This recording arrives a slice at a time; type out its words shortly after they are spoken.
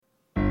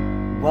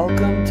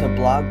Welcome to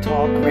Blog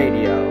Talk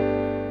Radio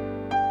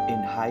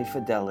in high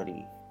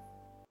fidelity.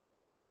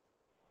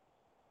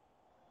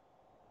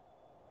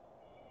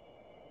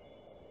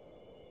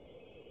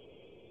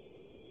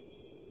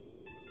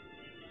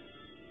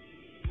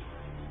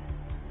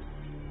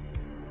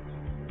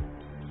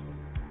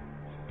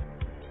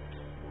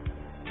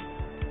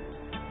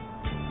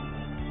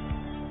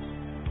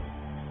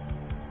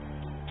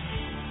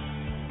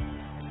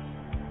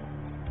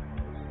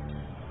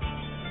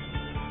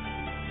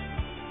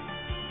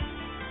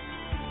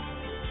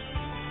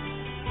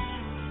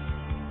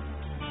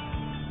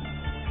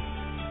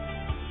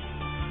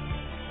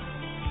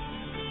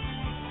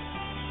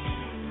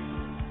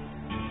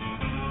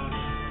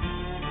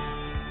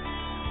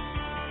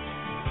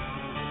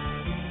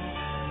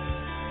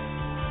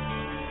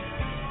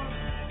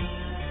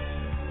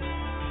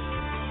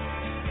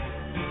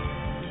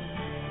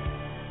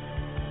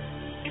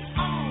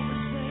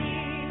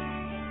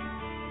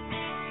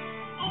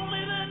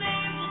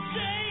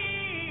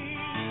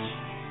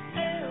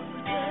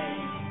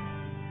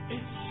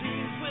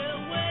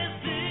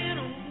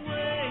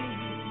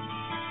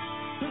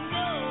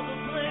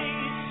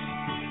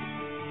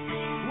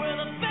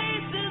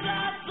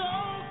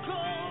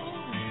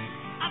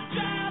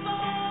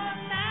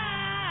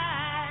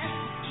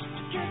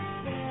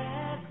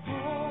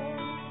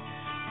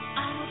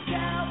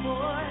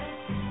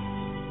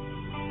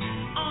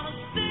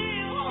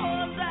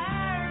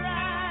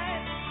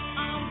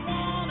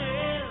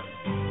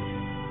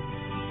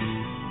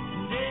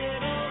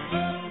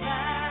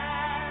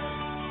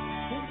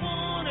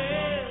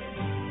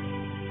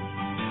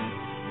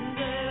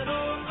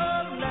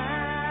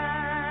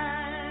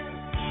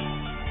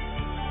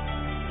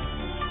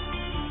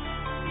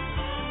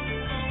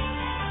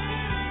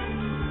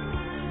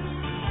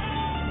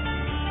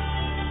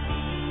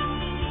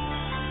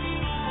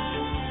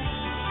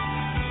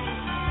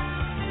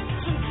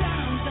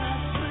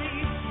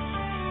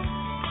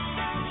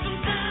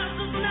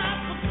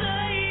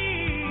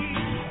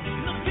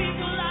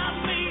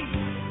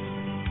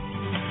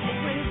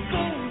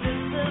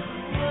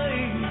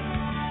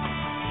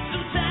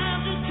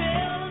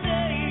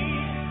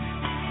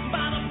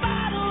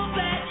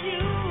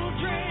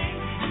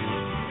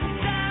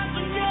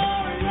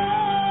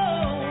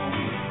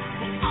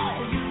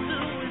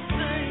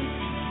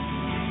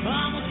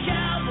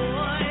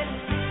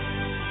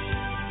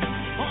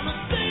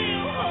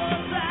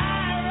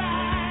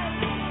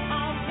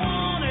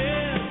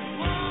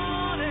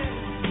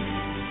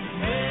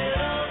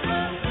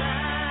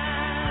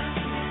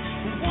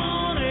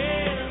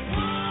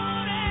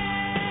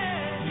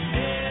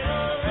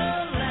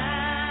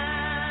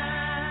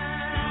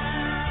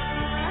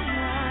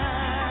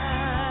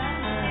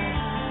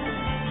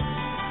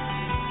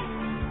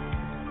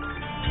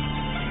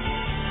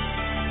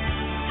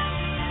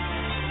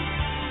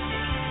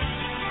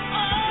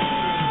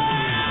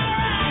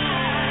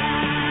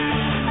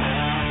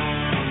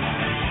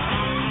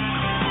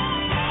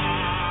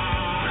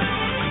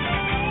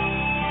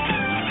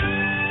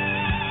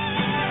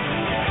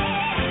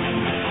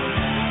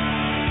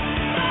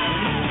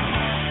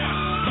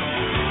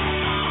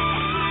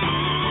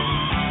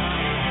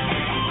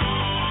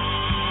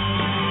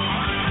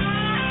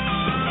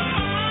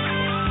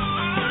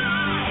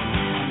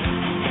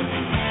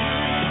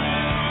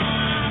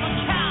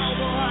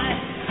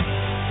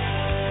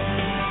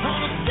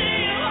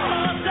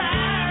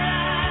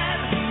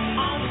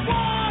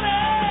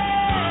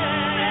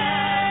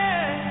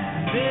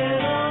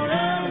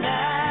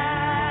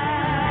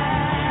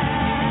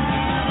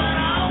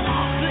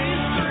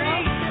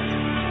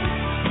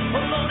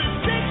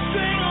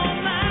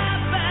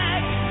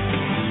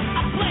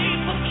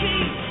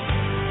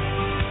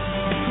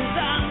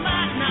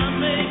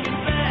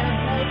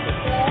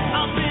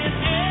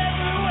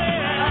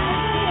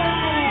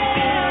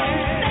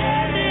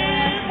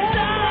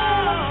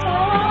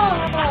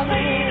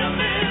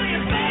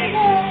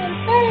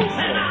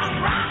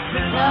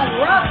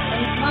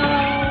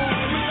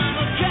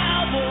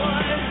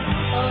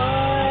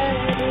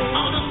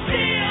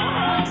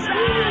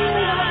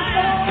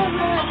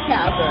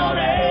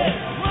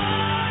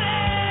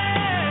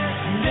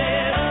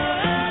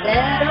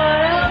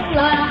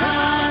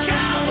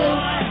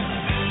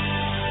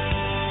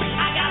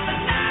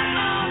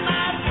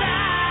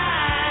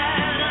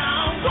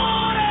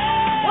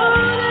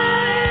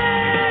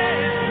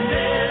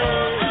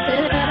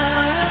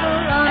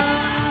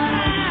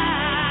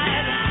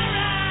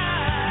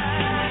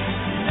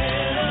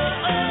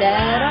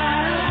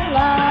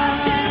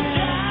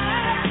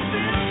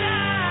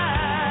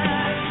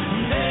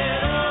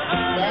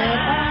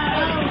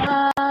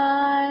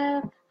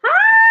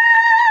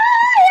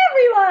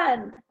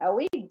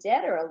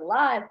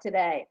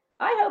 Today.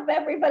 I hope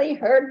everybody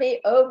heard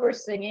me over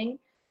singing.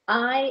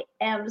 I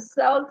am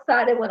so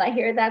excited when I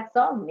hear that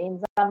song. It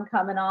means I'm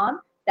coming on.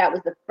 That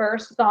was the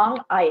first song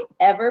I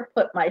ever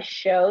put my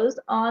shows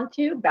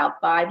onto about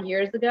 5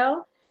 years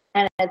ago.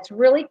 And it's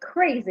really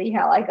crazy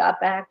how I got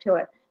back to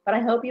it. But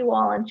I hope you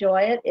all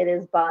enjoy it. It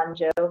is Bon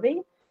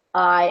Jovi.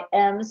 I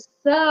am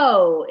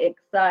so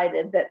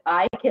excited that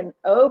I can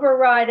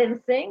override and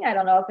sing. I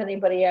don't know if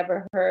anybody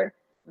ever heard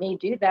me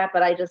do that,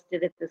 but I just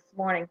did it this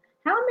morning.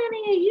 How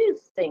many of you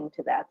sing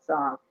to that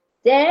song?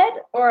 Dead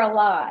or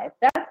alive?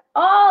 That's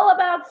all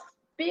about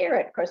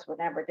spirit. Of course, we're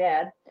never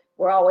dead.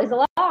 We're always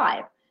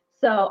alive.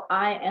 So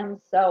I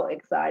am so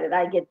excited.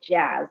 I get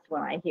jazzed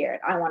when I hear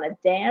it. I want to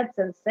dance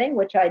and sing,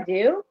 which I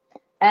do.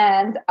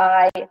 And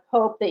I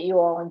hope that you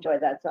all enjoy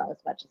that song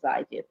as much as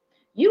I do.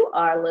 You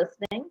are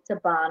listening to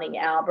Bonnie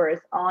Albers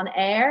on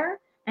air,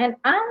 and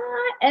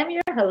I am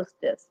your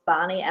hostess,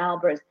 Bonnie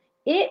Albers.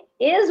 It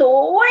is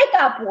Wake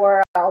Up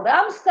World.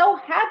 I'm so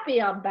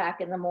happy I'm back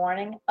in the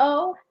morning.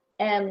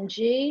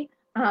 OMG,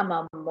 I'm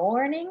a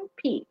morning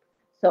peep.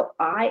 So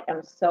I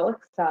am so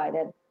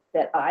excited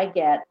that I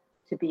get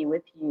to be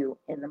with you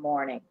in the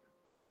morning.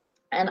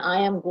 And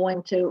I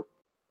won't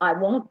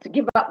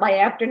give up my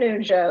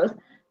afternoon shows,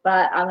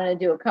 but I'm going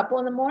to do a couple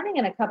in the morning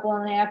and a couple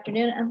in the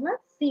afternoon, and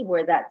let's see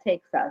where that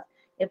takes us.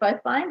 If I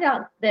find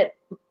out that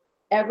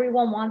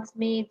everyone wants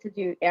me to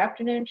do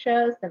afternoon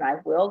shows, then I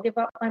will give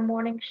up my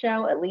morning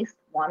show, at least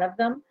one of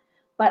them.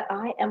 But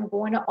I am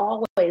going to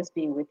always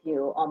be with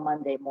you on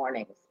Monday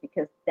mornings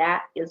because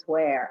that is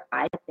where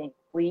I think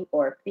we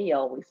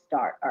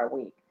start our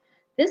week.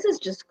 This is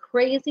just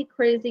crazy,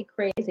 crazy,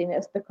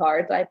 craziness, the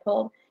cards I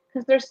pulled,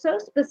 because they're so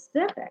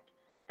specific.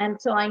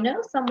 And so I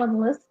know someone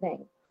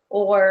listening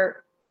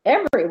or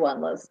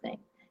everyone listening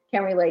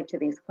can relate to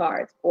these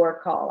cards or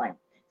calling.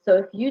 So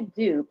if you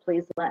do,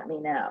 please let me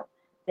know.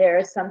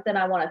 There's something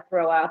I want to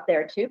throw out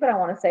there too, but I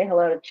want to say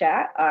hello to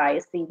chat. I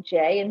see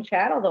Jay in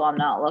chat, although I'm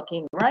not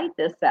looking right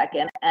this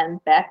second,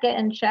 and Becca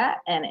in chat,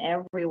 and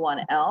everyone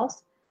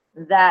else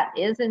that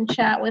is in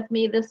chat with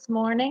me this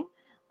morning.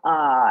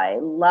 I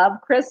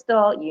love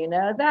Crystal. You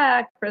know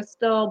that.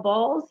 Crystal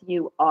Bowles,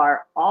 you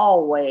are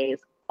always,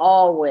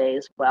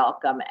 always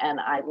welcome, and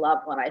I love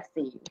when I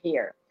see you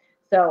here.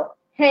 So,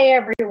 hey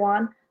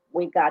everyone,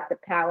 we got the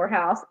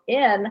powerhouse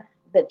in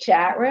the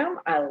chat room.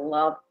 I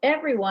love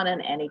everyone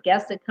and any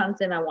guest that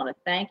comes in. I want to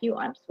thank you.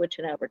 I'm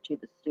switching over to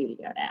the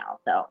studio now,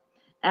 though,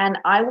 and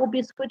I will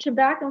be switching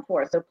back and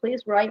forth. So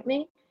please write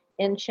me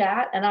in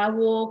chat, and I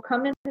will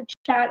come into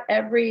chat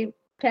every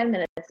 10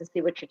 minutes to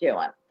see what you're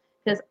doing,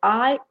 because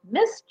I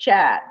miss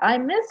chat. I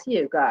miss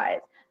you guys.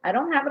 I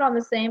don't have it on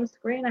the same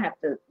screen. I have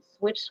to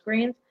switch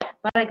screens,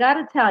 but I got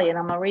to tell you, and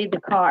I'm going to read the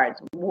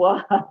cards.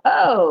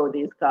 Whoa,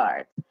 these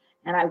cards.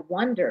 And I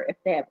wonder if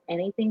they have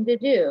anything to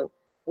do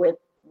with,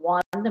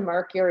 one, the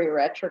Mercury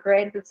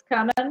retrograde that's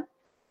coming,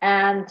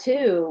 and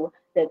two,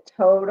 the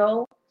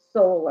total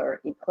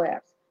solar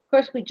eclipse. Of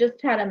course, we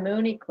just had a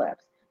moon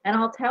eclipse. And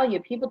I'll tell you,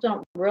 people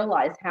don't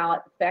realize how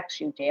it affects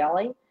you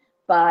daily,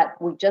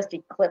 but we just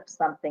eclipsed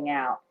something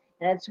out.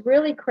 And it's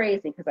really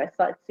crazy because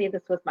I see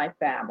this with my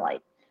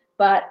family.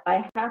 But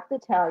I have to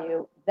tell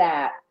you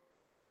that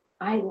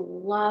I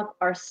love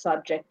our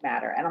subject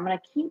matter, and I'm going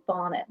to keep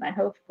on it. And I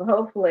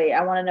hopefully,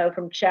 I want to know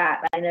from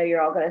chat. I know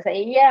you're all going to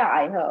say, yeah,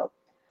 I hope.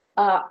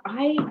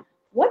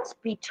 What's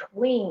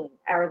between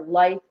our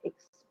life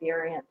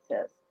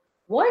experiences?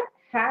 What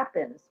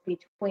happens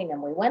between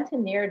them? We went to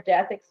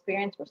near-death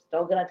experience. We're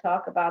still going to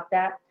talk about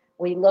that.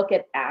 We look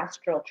at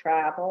astral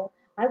travel.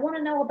 I want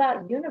to know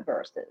about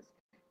universes.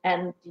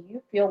 And do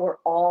you feel we're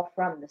all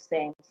from the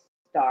same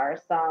star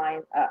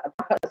sign,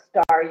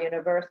 star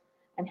universe?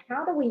 And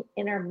how do we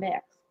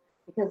intermix?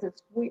 Because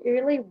it's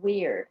really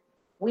weird.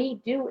 We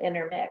do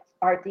intermix.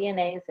 Our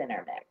DNAs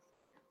intermix.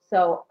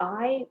 So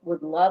I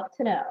would love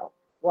to know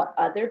what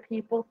other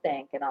people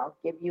think, and I'll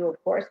give you,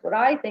 of course, what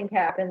I think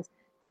happens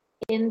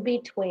in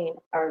between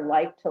our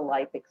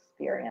life-to-life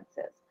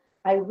experiences.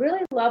 I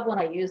really love when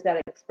I use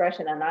that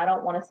expression, and I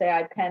don't want to say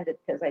I penned it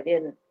because I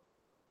didn't,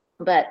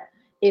 but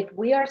if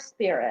we are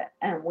spirit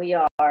and we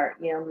are,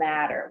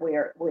 matter,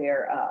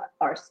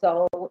 our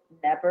soul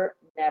never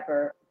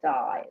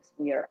dies.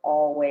 We are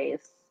always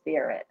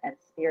spirit, and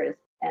spirit is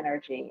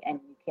energy, and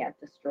you can't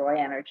destroy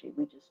energy.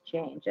 We just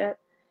change it.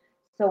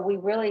 So we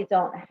really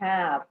don't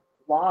have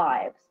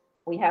lives.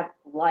 We have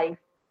life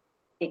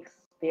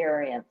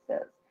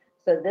experiences.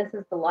 So this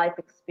is the life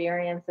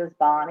experiences,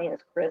 Bonnie, as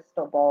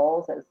Crystal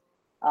Bowles, as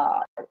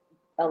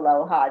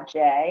Aloha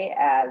J,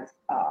 as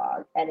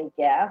any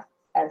guests,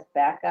 as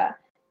Becca.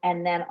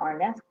 And then our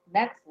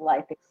next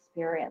life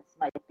experience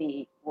might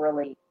be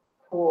really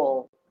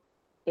cool.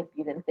 If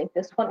you didn't think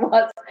this one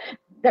was,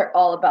 they're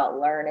all about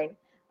learning.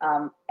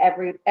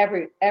 Every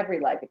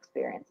life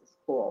experience is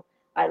cool.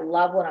 I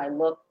love when I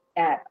look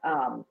at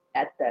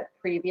the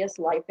previous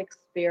life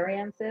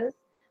experiences,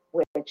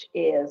 which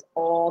is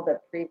all the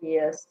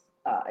previous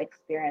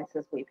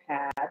experiences we've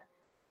had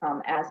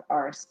as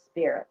our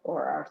spirit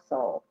or our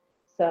soul.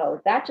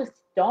 So that just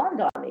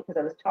dawned on me because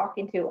I was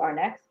talking to our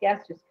next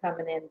guest who's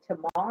coming in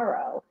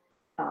tomorrow.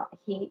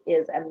 He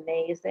is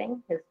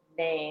amazing. His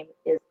name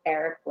is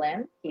Eric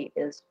Lynn. He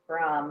is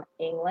from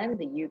England,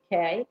 the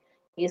UK.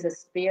 He's a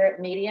spirit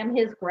medium.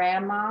 His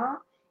grandma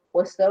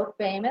was so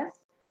famous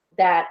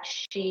that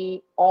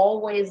she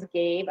always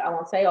gave, I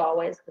won't say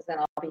always because then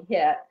I'll be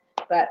hit,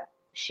 but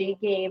she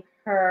gave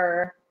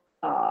her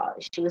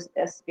She was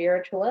a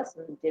spiritualist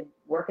and did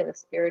work in a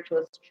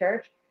spiritualist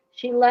church.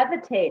 She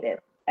levitated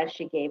as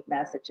she gave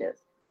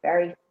messages.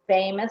 Very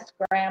famous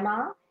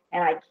grandma,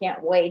 and I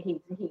can't wait.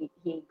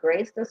 He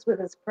graced us with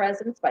his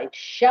presence by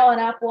showing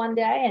up one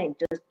day, and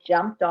he just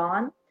jumped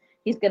on.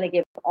 He's going to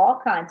give all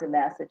kinds of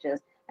messages,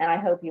 and I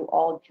hope you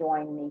all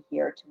join me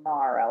here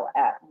tomorrow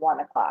at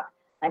 1 o'clock.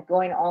 I'm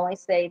going to only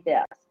say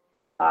this.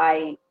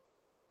 I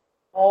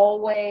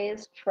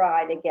always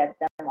try to get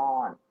them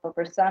on, but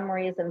for some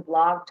reason,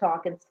 Blog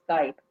Talk and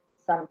Skype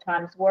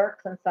sometimes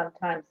works and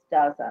sometimes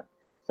doesn't.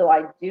 So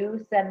I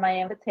do send my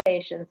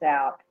invitations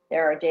out.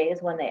 There are days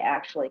when they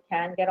actually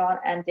can get on,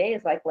 and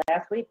days like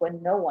last week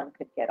when no one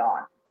could get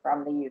on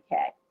from the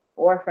UK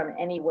or from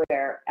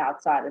anywhere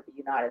outside of the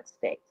United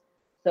States.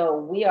 So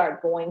we are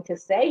going to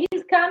say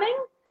he's coming,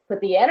 put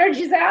the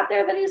energies out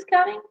there that he's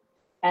coming,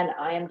 and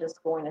I am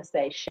just going to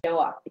say show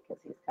up because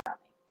he's coming.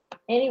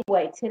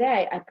 Anyway,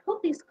 today I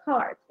pulled these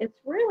cards. It's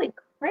really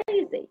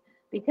crazy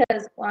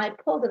because when I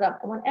pulled it up,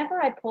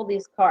 whenever I pull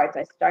these cards,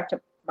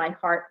 my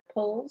heart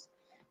pulls.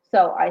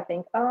 So I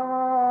think,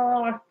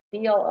 oh, I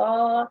feel,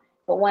 oh.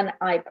 But when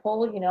I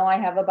pull, I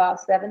have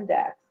about 7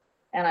 decks,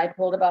 and I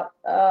pulled about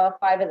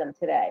 5 of them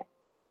today.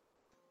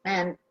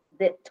 And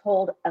that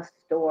told a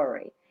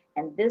story.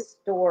 And this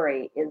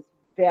story is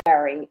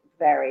very,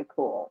 very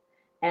cool.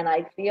 And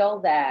I feel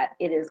that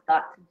it has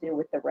got to do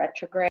with the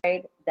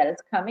retrograde that is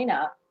coming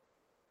up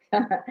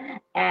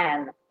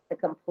and the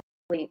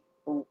complete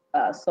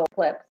solar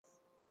eclipse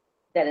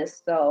that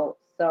is so,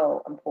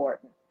 so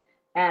important.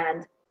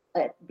 And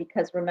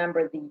because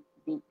remember,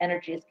 the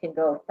energies can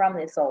go from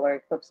the solar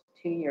eclipse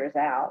 2 years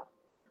out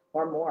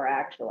or more,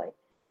 actually.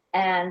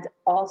 And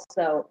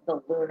also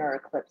the lunar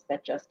eclipse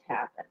that just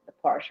happened, the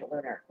partial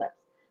lunar eclipse.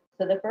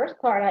 So the first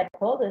card I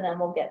pulled, and then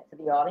we'll get to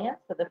the audience.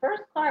 So the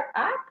first card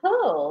I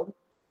pulled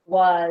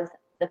was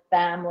the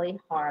family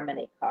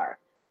harmony card.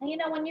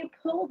 And when you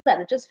pulled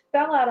that, it just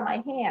fell out of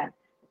my hand.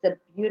 It's a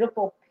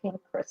beautiful pink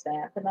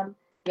chrysanthemum.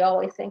 You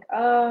always think,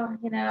 oh,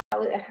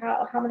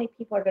 how many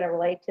people are going to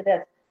relate to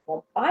this?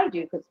 Well, I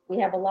do, because we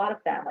have a lot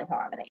of family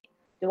harmony.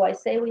 Do I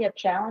say we have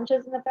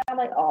challenges in the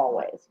family?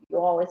 Always. You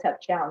always have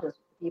challenges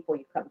with the people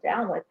you come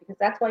down with, because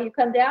that's why you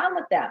come down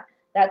with them.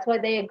 That's why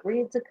they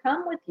agreed to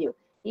come with you.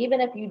 Even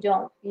if you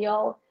don't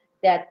feel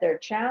that they're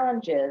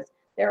challenges,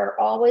 there are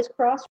always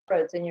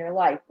crossroads in your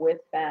life with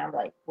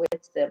family, with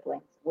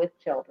siblings, with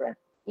children,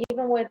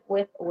 even with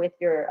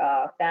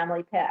your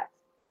family pets.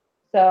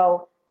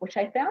 So, which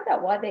I found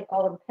out why they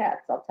call them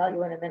pets. I'll tell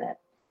you in a minute.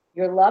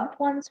 Your loved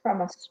ones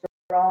from a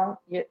strong,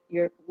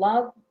 your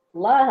loved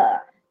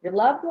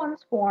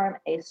ones form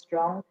a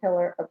strong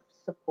pillar of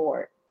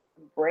support.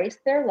 Embrace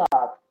their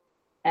love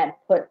and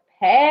put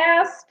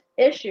past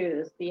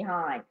issues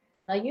behind.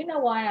 Now, you know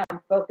why I'm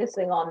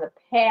focusing on the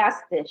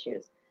past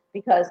issues,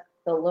 because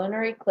the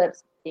lunar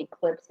eclipse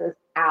eclipses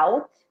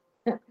out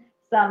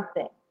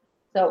something.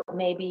 So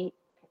maybe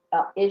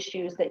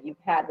issues that you've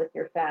had with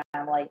your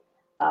family,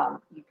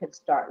 you can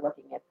start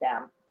looking at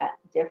them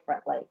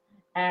differently.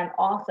 And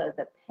also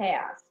the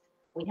past.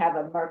 We have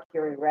a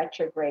Mercury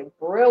retrograde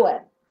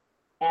brewing,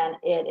 and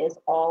it is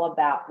all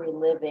about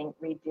reliving,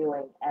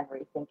 redoing, and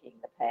rethinking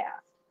the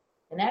past.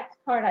 The next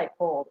card I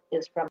pulled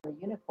is from the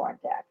Unicorn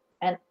deck.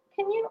 And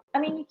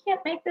you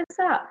can't make this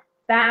up.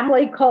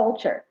 Family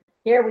culture.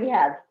 Here we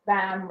have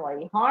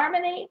family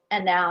harmony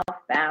and now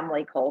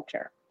family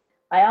culture.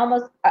 I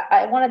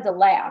wanted to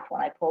laugh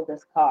when I pulled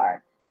this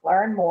card.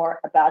 Learn more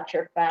about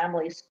your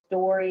family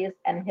stories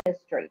and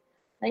history.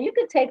 Now you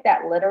could take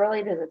that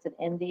literally because it's an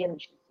Indian,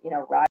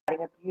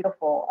 riding a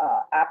beautiful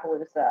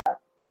Appaloosa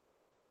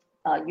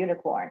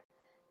unicorn.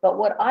 But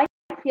what I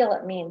feel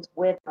it means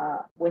with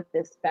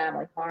this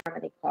family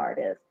harmony card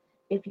is,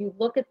 if you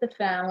look at the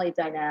family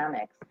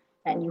dynamics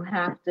and you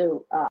have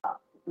to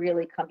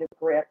really come to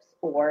grips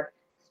or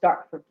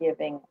start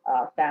forgiving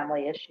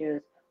family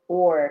issues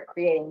or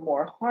creating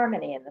more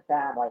harmony in the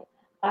family,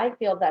 I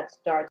feel that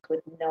starts with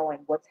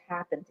knowing what's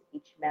happened to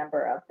each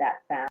member of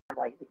that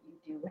family that you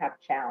do have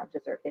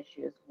challenges or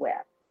issues with.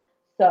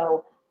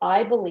 So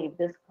I believe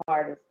this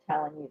card is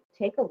telling you,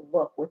 take a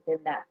look within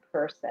that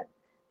person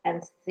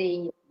and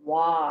see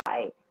why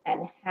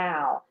and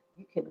how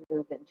you can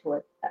move into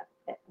it,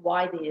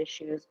 why the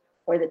issues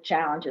or the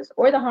challenges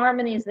or the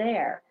harmony is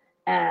there.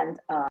 And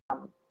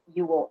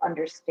you will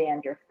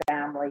understand your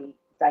family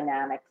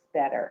dynamics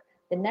better.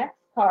 The next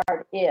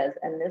card is,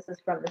 and this is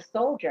from the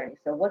soul journey.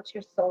 So what's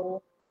your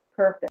soul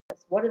purpose?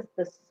 What is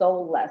the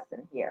soul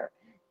lesson here?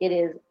 It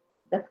is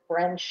the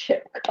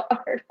friendship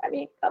card. I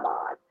mean, come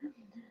on.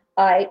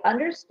 I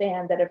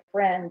understand that a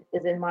friend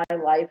is in my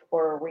life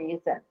for a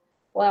reason.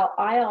 Well,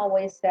 I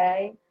always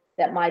say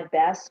that my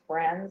best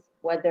friends,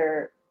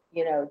 whether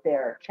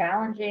they're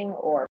challenging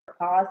or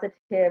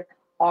positive,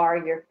 are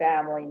your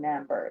family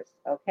members.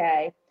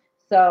 Okay,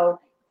 so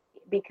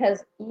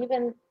because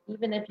even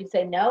if you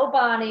say, no,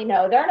 Bonnie,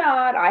 no, they're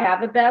not, I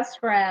have a best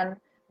friend,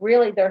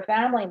 really they're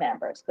family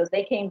members because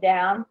they came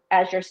down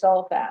as your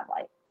soul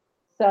family.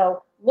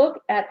 So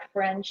look at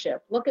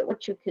friendship. Look at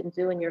what you can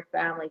do in your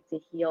family to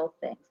heal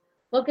things.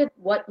 Look at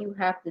what you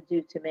have to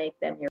do to make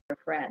them your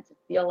friend, to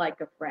feel like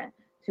a friend,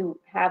 to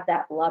have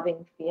that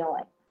loving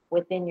feeling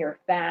within your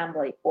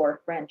family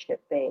or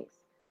friendship base.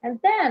 And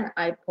then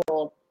I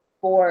pulled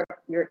for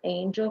your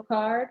angel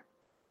card.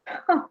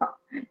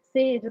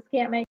 See, you just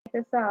can't make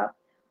this up.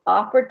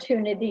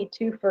 Opportunity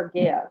to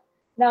forgive.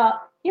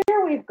 Now,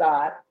 here we've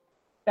got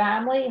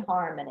family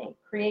harmony.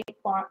 Create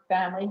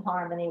family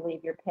harmony.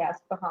 Leave your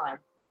past behind.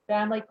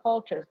 Family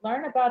cultures.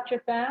 Learn about your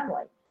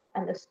family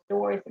and the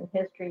stories and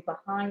history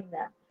behind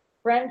them.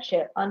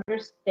 Friendship.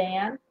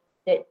 Understand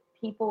that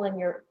people in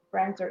your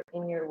friends are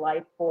in your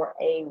life for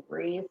a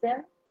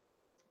reason.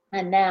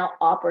 And now,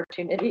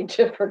 opportunity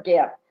to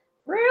forgive.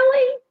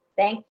 Really?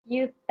 Thank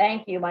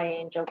you, my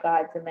angel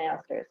guides and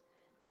masters.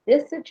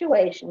 This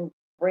situation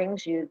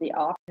brings you the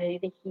opportunity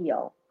to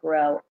heal,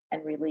 grow,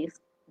 and release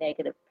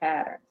negative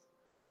patterns.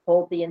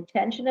 Hold the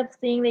intention of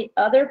seeing the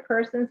other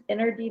person's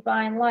inner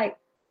divine light.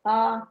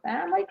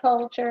 Family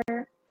culture.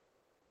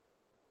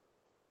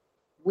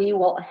 We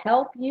will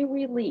help you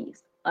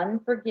release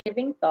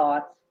unforgiving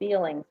thoughts,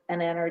 feelings,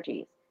 and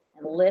energies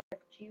and lift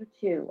you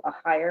to a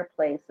higher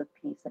place of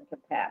peace and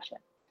compassion.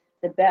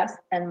 The best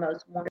and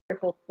most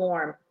wonderful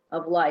form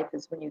of life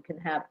is when you can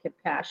have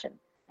compassion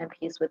and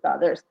peace with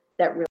others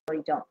that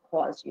really don't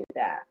cause you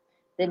that.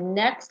 The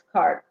next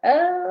card,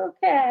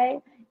 okay,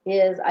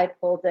 is I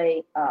pulled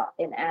an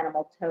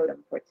animal totem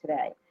for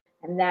today,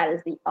 and that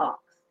is the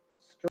ox.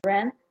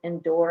 Strength,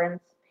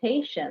 endurance,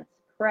 patience,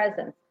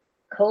 presence,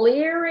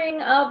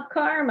 clearing of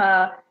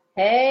karma.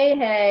 Hey,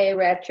 hey,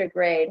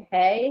 retrograde.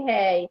 Hey,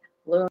 hey,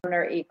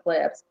 lunar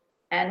eclipse.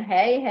 And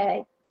hey,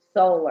 hey,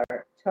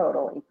 solar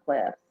total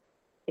eclipse.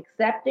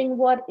 Accepting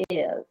what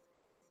is,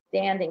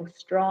 standing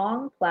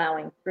strong,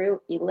 plowing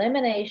through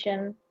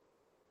elimination,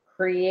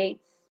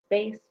 creates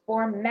space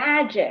for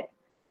magic.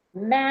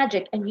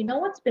 Magic. And you know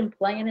what's been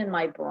playing in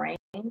my brain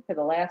for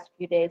the last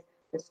few days?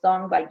 The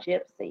song by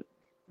Gypsy.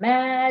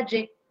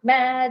 Magic,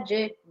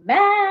 magic,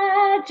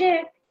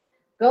 magic.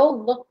 Go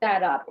look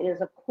that up. It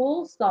is a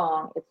cool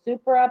song. It's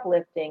super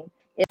uplifting.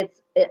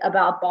 It's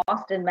about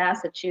Boston,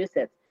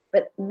 Massachusetts.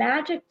 But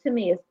magic to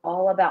me is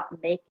all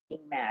about making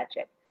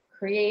magic,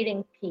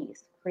 creating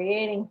peace,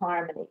 creating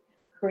harmony,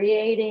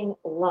 creating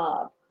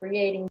love,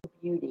 creating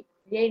beauty,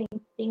 creating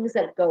things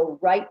that go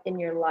right in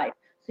your life.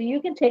 So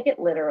you can take it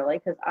literally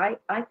because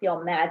I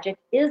feel magic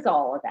is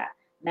all of that.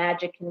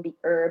 Magic can be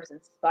herbs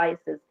and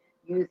spices,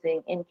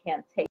 using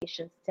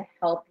incantations to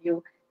help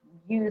you,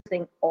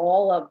 using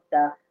all of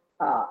the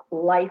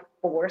life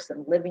force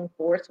and living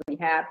force we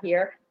have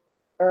here,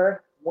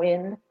 earth,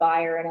 wind,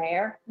 fire, and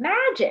air.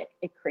 Magic.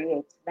 It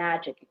creates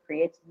magic. It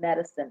creates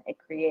medicine. It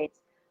creates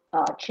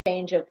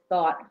change of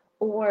thought.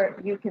 Or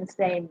you can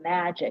say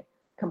magic,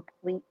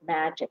 complete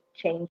magic,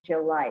 change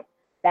your life.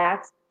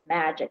 That's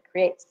magic.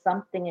 Create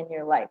something in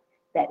your life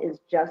that is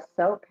just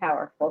so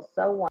powerful,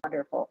 so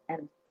wonderful,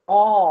 and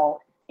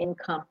all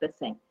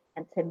encompassing.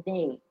 And to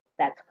me,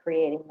 that's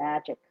creating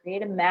magic.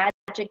 Create a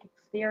magic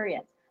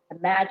experience, a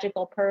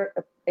magical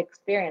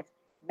experience,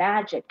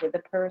 magic with a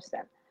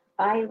person.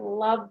 I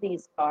love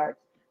these cards.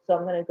 So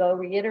I'm going to go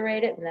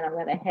reiterate it, and then I'm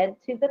going to head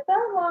to the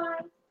phone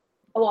line.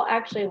 Well,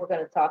 actually, we're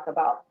going to talk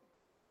about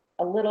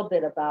a little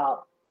bit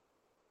about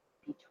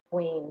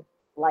between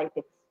life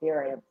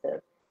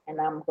experiences, and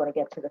I'm going to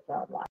get to the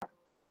phone line.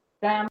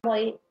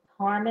 Family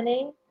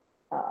harmony,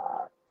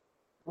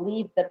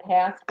 leave the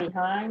past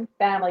behind.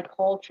 Family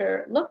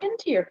culture, look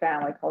into your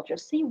family culture.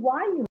 See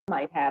why you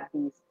might have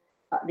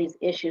these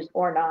issues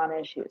or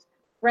non-issues.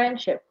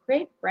 Friendship,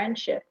 create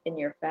friendship in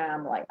your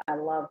family. I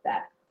love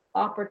that.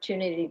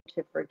 Opportunity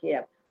to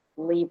forgive.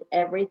 Leave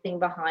everything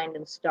behind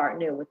and start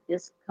new. With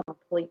this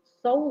complete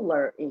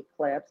solar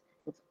eclipse,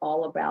 it's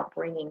all about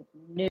bringing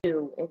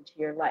new into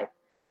your life.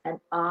 An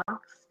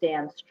ox,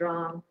 stand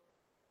strong,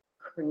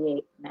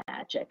 create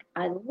magic.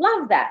 I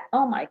love that.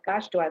 Oh my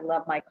gosh, do I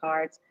love my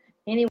cards.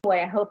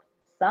 Anyway, I hope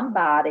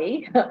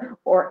somebody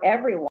or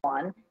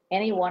everyone,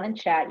 anyone in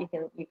chat, you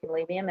can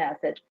leave me a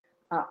message,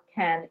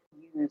 can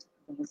use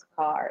these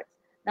cards.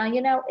 Now,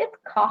 you know, it's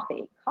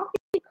coffee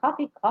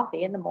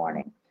in the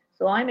morning.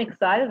 So I'm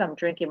excited. I'm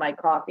drinking my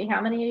coffee.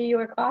 How many of you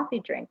are coffee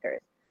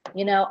drinkers?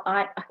 You know,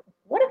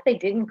 what if they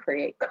didn't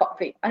create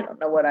coffee? I don't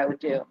know what I would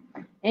do.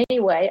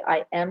 Anyway,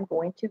 I am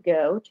going to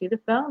go to the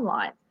phone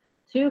line.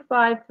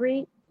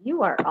 253,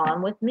 you are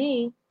on with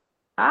me.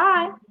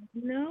 Hi.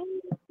 No.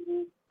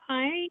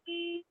 Hi.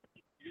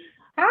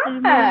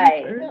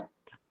 Hi.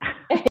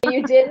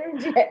 You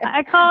didn't?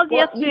 I called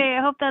yesterday.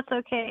 I hope that's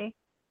okay.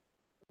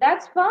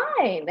 That's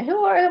fine.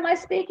 Who am I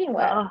speaking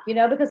with? Oh. You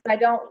know, because I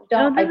don't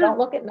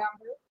look at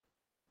numbers.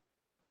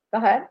 Go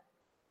ahead.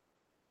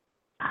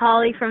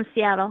 Holly from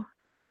Seattle.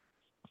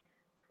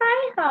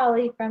 Hi,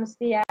 Holly from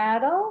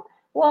Seattle.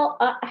 Well,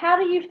 how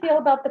do you feel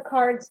about the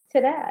cards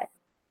today?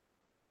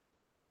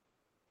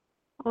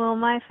 Well,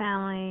 my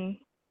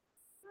family,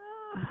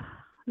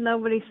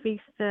 nobody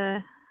speaks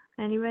to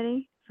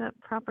anybody. Is that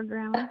proper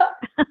grammar?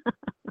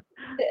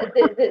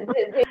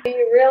 do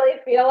you really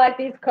feel like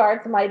these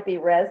cards might be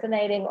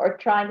resonating or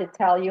trying to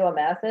tell you a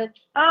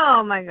message?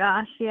 Oh my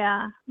gosh,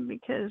 yeah.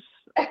 Because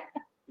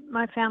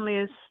My family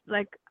is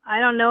like, I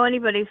don't know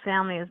anybody's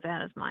family as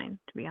bad as mine,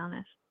 to be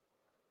honest.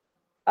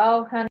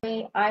 Oh,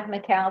 honey, I'm a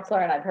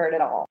counselor and I've heard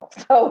it all.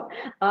 So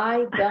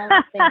I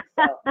don't think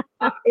so.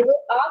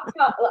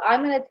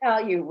 I'm going to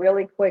tell you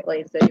really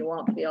quickly so you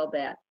won't feel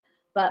bad.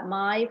 But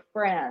my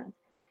friend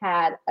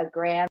had a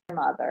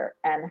grandmother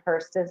and her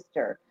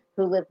sister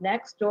who lived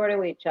next door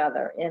to each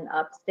other in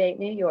upstate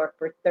New York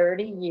for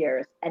 30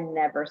 years and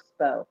never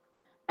spoke.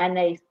 And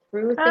they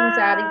threw things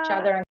at each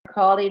other and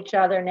called each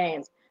other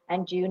names.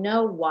 And do you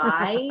know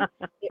why?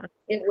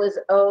 It was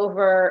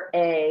over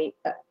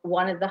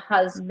one of the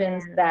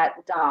husbands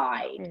that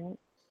died.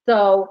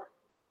 So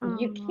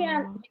you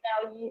can't,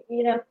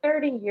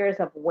 30 years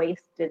of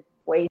wasted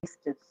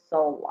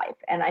soul life.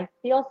 And I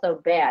feel so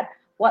bad.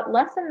 What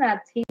lesson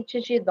that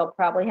teaches you, they'll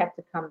probably have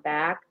to come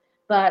back.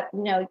 But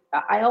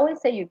I always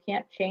say you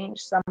can't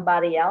change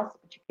somebody else,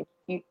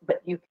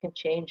 but you can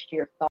change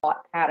your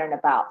thought pattern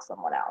about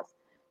someone else.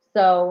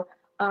 So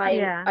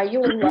are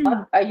you in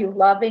love? Are you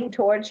loving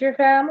towards your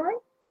family?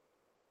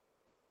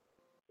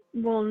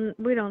 Well,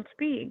 we don't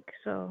speak,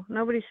 so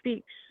nobody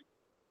speaks.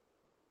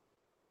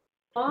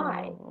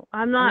 Why? So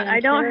I'm not. I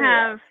don't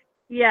have.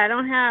 Yeah, I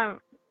don't have.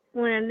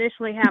 When it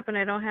initially happened,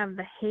 I don't have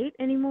the hate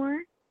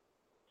anymore.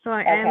 So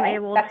I am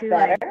able to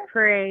like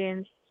pray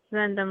and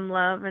send them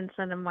love and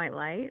send them my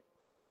light.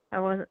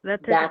 That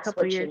took a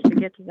couple of years to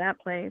get to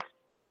that place.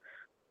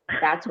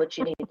 That's what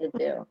you need to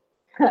do.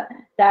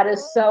 That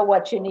is so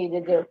what you need to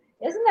do.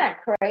 Isn't that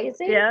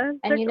crazy? Yeah,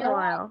 it took a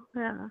while.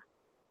 Yeah.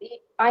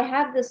 I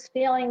have this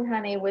feeling,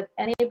 honey, with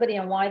anybody,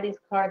 and why these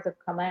cards have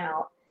come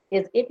out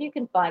is if you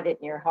can find it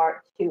in your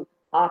heart to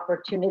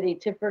opportunity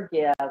to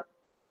forgive,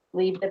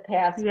 leave the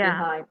past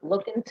behind,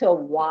 look into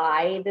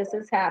why this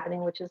is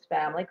happening, which is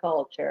family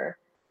culture,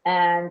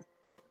 and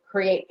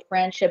create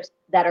friendships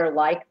that are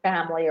like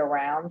family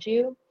around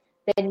you,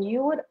 then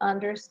you would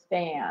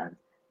understand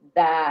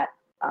that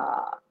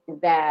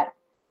that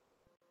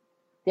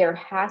there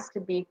has to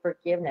be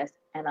forgiveness.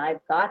 And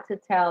I've got to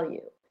tell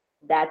you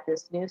that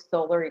this new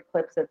solar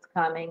eclipse that's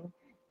coming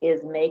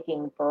is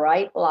making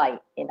bright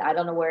light. And I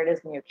don't know where it is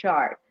in your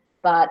chart,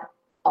 but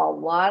a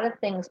lot of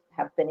things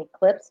have been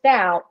eclipsed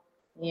out,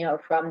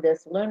 from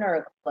this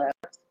lunar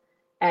eclipse,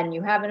 and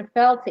you haven't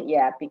felt it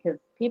yet because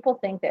people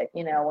think that,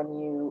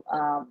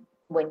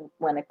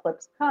 when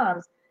eclipse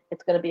comes,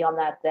 it's going to be on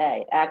that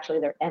day. Actually,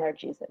 they're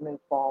energies that move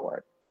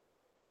forward.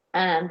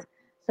 And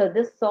so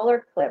this solar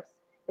eclipse,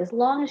 as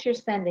long as you're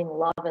sending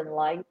love and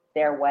light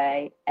their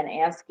way and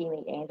asking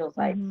the angels,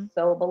 I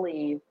so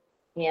believe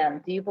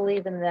in. Do you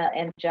believe in the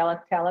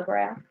angelic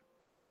telegraph?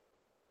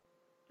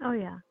 Oh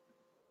yeah,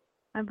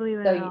 I believe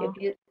in it all.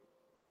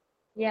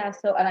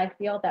 And I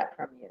feel that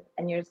from you,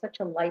 and you're such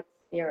a light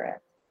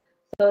spirit.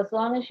 So as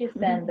long as you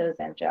send those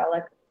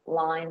angelic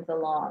lines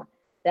along,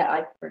 that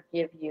I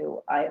forgive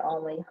you, I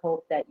only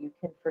hope that you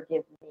can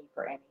forgive me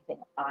for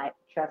anything I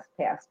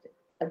trespassed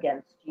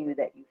against you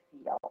that you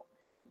feel,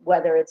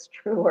 whether it's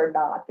true or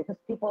not, because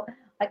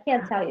I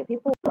can't tell you,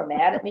 people were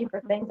mad at me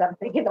for things. I'm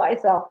thinking to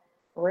myself,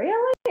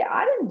 really?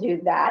 I didn't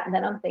do that. And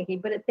then I'm thinking,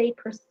 but they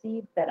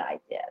perceived that I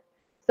did.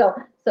 So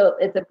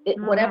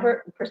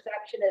whatever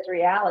perception is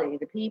reality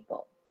to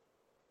people.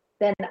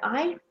 Then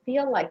I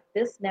feel like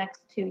this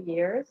next 2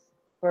 years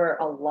for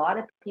a lot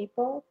of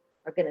people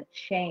are going to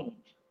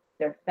change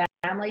their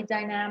family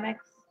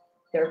dynamics,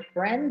 their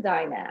friend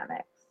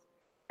dynamics,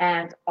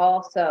 and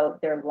also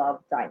their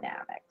love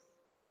dynamics.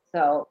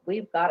 So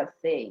we've got to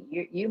see.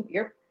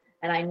 You're,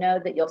 and I know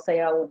that you'll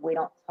say, "Oh, we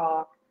don't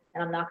talk,"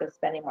 and I'm not going to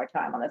spend any more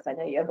time on this. I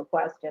know you have a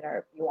question or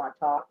if you want to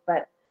talk,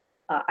 but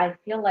I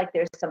feel like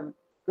there's some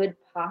good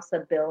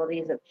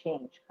possibilities of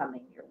change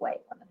coming your way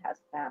when you have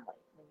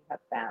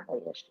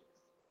family issues.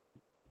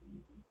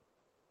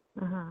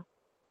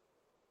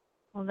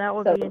 Well, that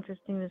would be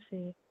interesting to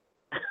see.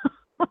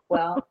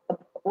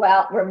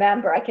 well,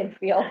 remember, I can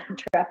feel the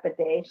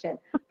trepidation.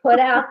 Put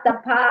out the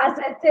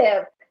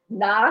positive,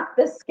 not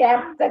the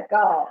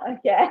skeptical,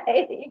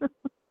 okay?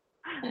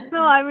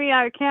 No, I mean,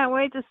 I can't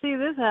wait to see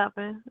this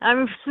happen. I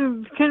mean,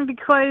 it's going to be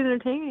quite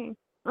entertaining.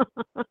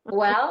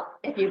 Well,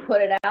 if you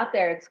put it out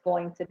there, it's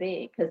going to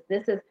be, because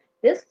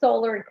this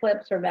solar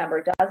eclipse,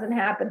 remember, doesn't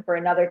happen for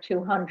another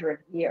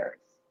 200 years.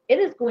 It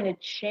is going to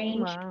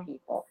change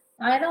people.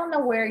 I don't know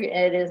where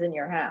it is in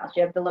your house.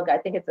 You have to look. I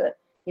think it's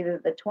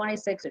either the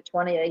 26th or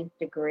 28th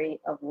degree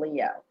of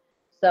Leo.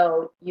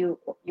 So you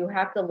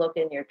have to look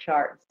in your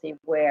chart and see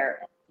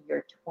where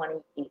your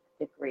 28th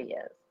degree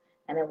is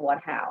and in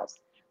what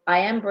house.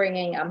 I'm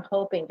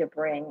hoping to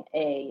bring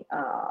an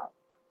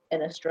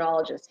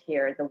astrologist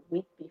here the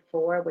week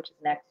before, which is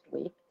next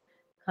week,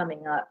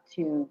 coming up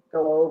to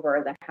go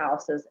over the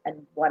houses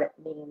and what it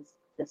means,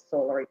 this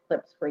solar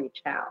eclipse for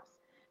each house.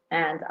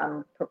 And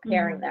I'm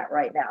preparing that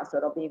right now, so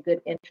it'll be a good,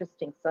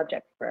 interesting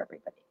subject for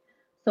everybody.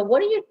 So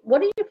what do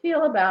you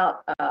feel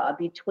about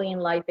between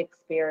life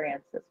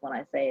experiences when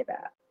I say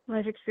that?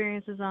 Life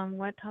experiences on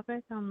what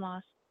topic? I'm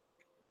lost.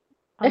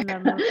 On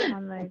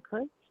the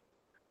eclipse?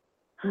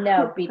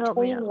 No,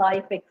 between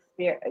life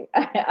experience.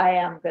 I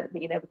am good,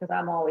 because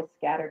I'm always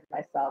scattered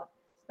myself,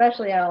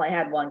 especially I only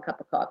had 1 cup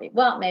of coffee.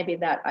 Well, maybe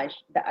that I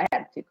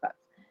had 2 cups.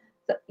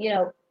 So,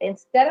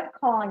 instead of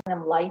calling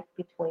them life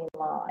between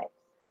lives,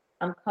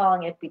 I'm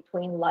calling it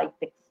between life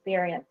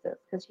experiences,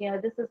 because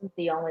this isn't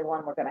the only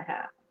one we're going to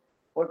have.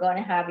 We're going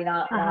to have,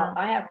 now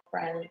I have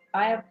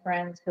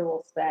friends who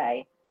will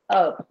say,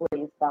 "Oh,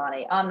 please,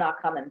 Bonnie, I'm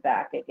not coming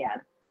back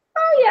again."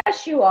 Oh,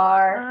 yes, you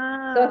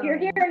are. So if you're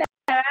here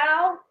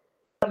now,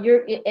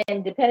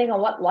 and depending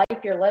on what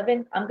life you're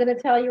living, I'm going to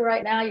tell you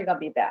right now, you're going to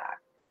be back.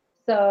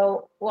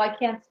 So, well, I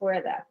can't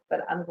swear that,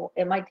 but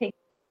it might take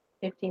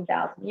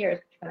 15,000 years,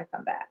 but you're going to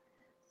come back.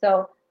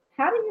 So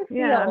how do you feel?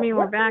 Yeah, I mean,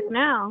 we're back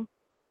now.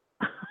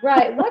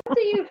 Right. What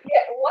do you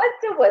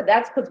feel?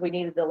 That's because we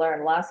needed to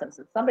learn lessons.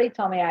 And somebody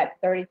told me I have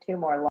 32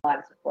 more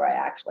lives before I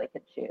actually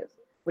could choose,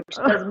 which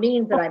does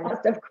mean that I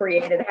must have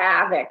created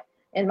havoc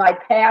in my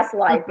past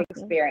life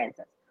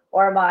experiences,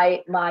 or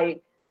my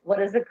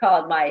what is it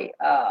called?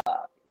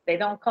 They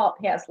don't call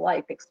it past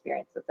life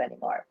experiences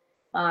anymore.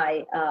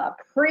 My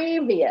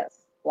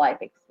previous life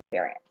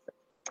experiences.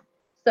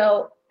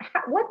 So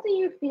what do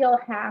you feel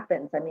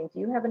happens? I mean, do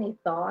you have any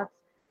thoughts?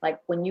 Like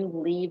when you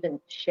leave and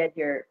shed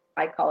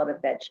I call it a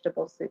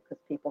vegetable suit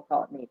because people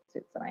call it meat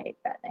suits, and I hate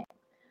that name.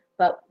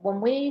 But when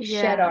we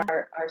shed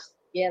our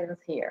skins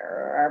here,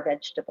 or our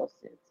vegetable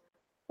suits,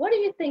 what do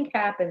you think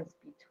happens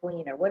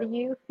between, or what do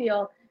you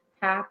feel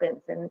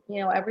happens? And,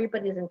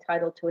 everybody's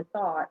entitled to a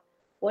thought.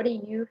 What do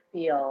you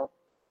feel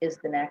is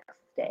the next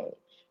stage?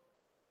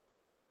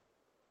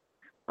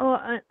 Oh,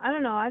 I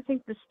don't know. I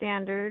think the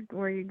standard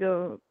where you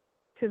go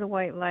to the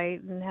white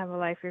light and have a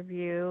life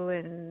review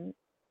and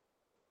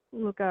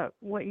look up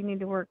what you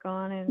need to work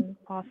on and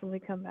possibly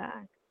come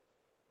back.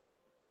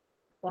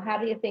 Well, how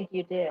do you think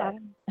you did?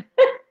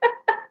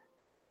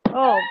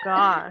 Oh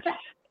gosh.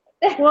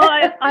 Well,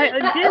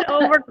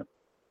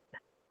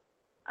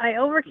 I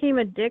overcame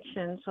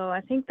addiction, so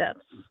I think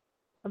that's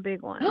a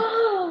big one.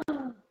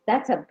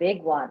 That's a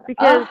big one.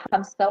 Because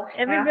I'm so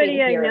happy everybody to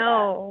hear I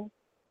know,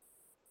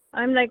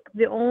 I'm like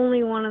the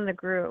only one in the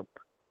group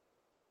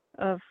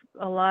of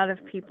a lot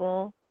of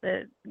people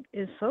that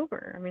is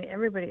sober. I mean,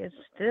 everybody is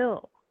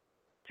still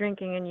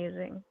drinking and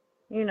using,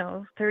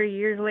 30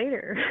 years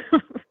later.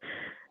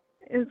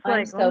 It's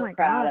like, so oh my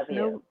proud gosh, of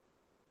you.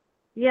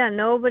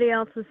 Nobody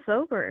else is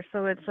sober.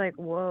 So it's like,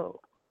 whoa.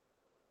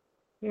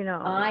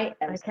 I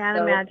am can't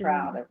so imagine,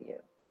 proud of you.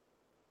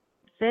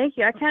 Thank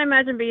you. I can't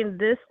imagine being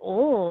this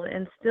old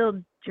and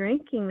still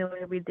drinking the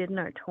way we did in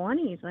our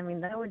 20s. I mean,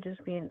 that would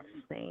just be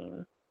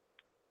insane.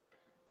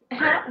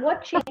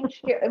 What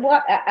changed your,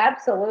 what,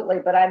 absolutely,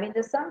 but I mean,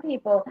 to some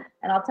people,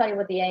 and I'll tell you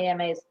what the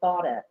AMA's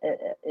thought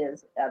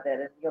is of it,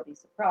 and you'll be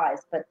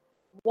surprised, but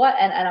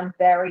and I'm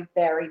very,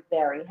 very,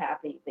 very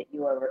happy that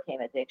you overcame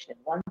addiction.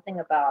 One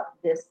thing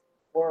about this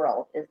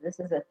world is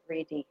this is a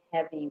 3D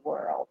heavy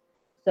world.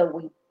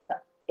 So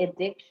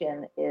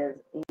addiction is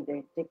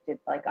either addicted,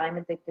 like I'm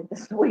addicted to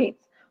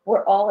sweets,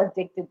 we're all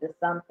addicted to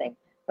something,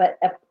 but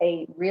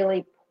a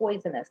really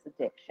poisonous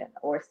addiction,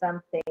 or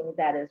something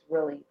that is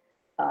really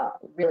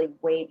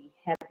weighty,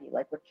 heavy,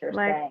 like what you're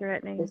saying,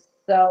 is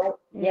so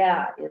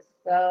is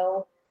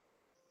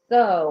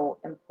so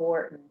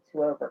important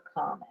to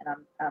overcome.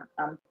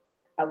 And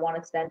I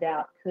want to send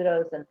out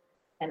kudos and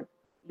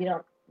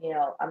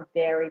I'm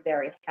very,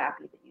 very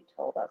happy that you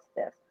told us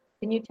this.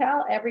 Can you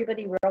tell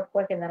everybody real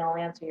quick, and then I'll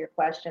answer your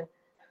question,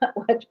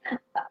 which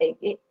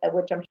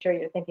I'm sure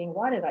you're thinking,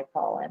 why did I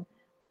call in?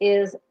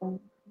 Is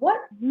what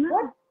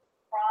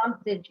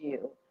prompted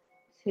you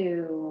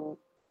to?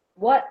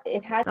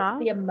 It had to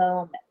be a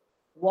moment.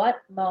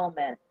 What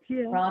moment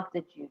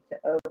prompted you to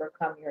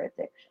overcome your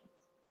addictions?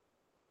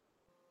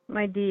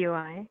 My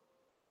DUI.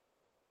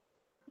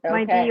 Okay.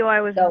 My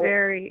DUI was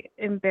very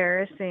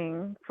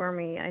embarrassing for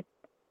me.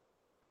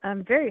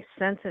 I'm a very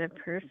sensitive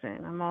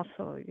person. I'm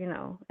also,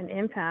 an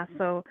empath.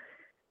 So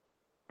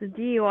the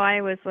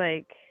DUI was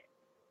like,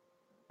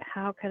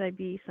 how could I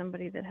be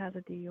somebody that has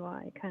a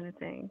DUI kind of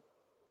thing?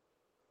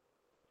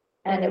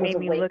 And it made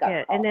me look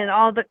at, and then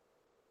all the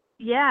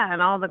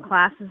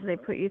classes they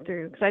put you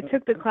through. Because I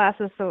took the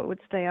classes so it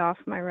would stay off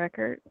my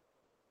record,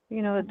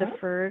 the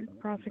deferred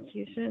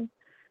prosecution.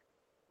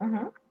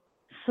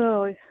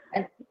 So,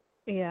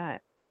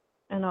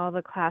 and all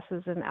the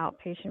classes and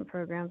outpatient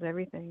programs,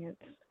 everything.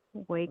 It's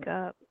wake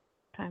up,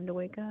 time to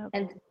wake up.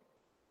 And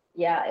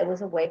it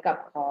was a wake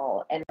up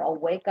call, and a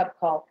wake up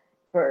call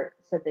so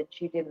that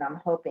you didn't, I'm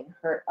hoping,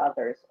 hurt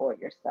others or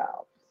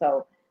yourself.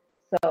 So.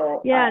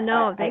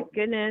 Thank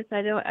goodness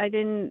I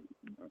didn't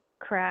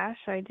crash.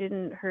 I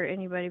didn't hurt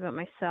anybody but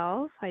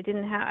myself. I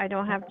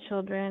don't have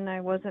children.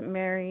 I wasn't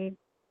married.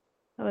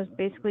 I was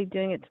basically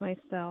doing it to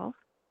myself.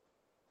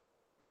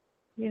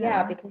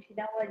 Yeah, because you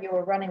know what? You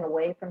were running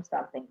away from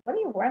something. What are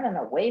you running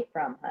away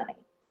from, honey?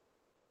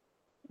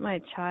 My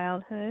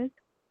childhood,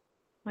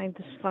 my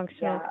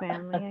dysfunctional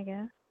family, I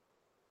guess.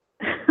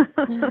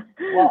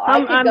 Well,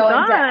 I'm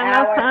gone.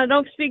 I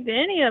don't speak to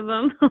any of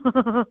them.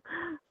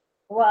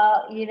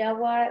 Well, you know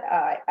what?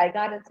 I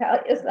got to tell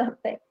you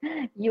something.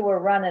 You were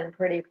running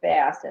pretty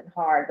fast and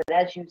hard, but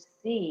as you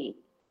see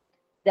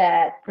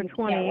that for you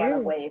 20 can't years. run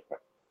away from.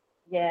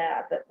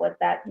 Yeah, but what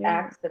that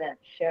accident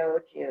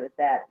showed you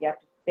that you have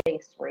to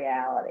face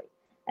reality.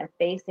 And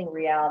facing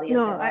reality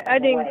No, isn't I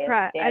running didn't away.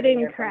 crash. I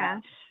didn't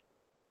crash.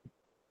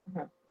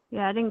 Mm-hmm.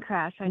 Yeah, I didn't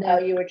crash.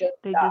 You were just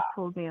they stopped. just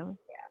pulled me over.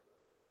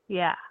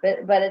 Yeah.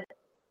 But it's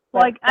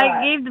like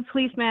I gave the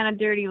policeman a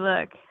dirty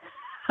look.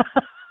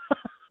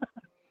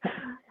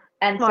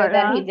 And Smart, so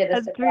then he did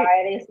a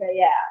sobriety.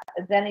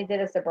 Then he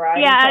did a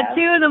sobriety test. at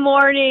 2 a.m,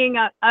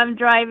 I'm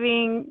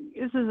driving.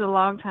 This is a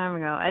long time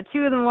ago. At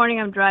 2 a.m,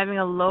 I'm driving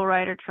a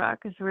lowrider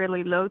truck. It's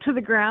really low to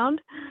the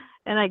ground,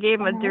 and I gave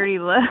him a dirty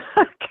look.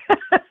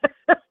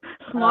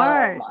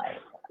 Smart. Oh my.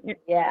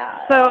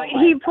 Yeah. So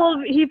he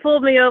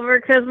pulled me over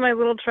because my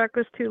little truck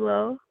was too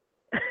low.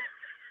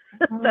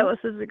 That was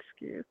his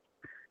excuse.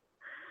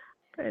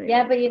 But anyway,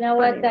 yeah, but you know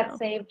what? That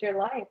saved your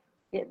life.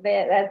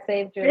 That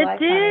saved your life.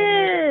 It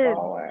did. Moving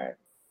forward.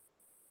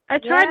 I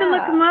tried to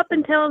look him up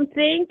and tell him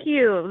thank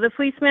you, the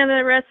policeman that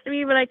arrested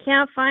me, but I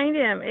can't find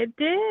him. It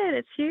did.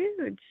 It's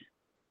huge.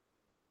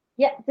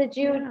 Yeah. Did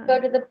you go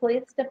to the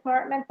police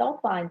department?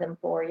 They'll find him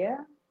for you.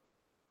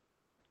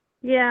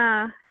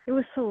 Yeah. It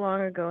was so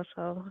long ago,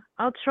 so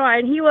I'll try.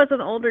 And he was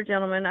an older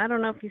gentleman. I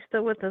don't know if he's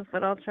still with us,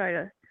 but I'll try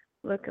to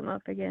look him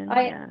up again.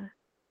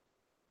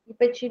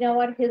 But you know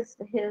what? His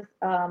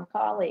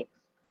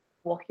colleagues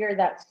will hear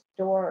that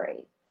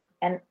story,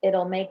 and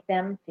it'll make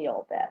them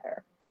feel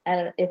better.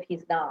 And if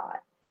he's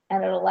not,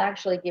 and it'll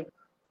actually give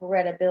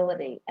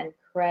credibility and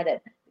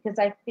credit, because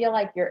I feel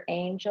like your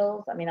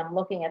angels. I mean, I'm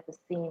looking at the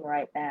scene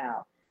right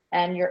now,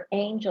 and your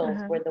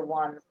angels were the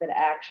ones that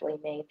actually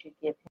made you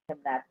give him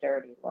that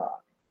dirty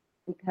look.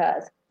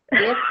 Because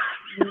if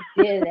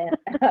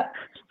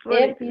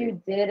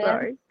you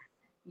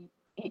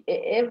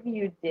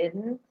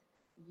didn't,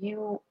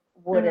 you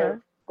would have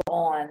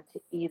gone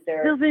to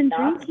either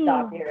not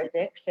stop your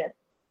addiction,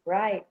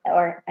 right,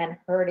 and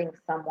hurting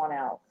someone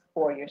else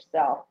or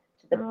yourself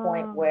to the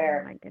point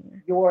where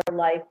your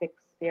life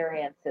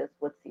experiences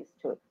would cease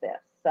to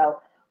exist.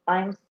 So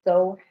I'm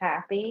so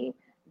happy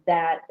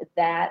that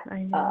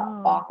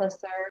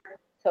officer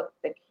took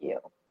the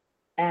cue.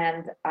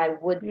 And I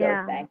would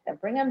go thank them.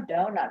 Bring them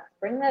donuts.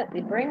 Bring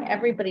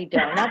everybody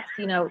donuts.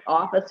 You know,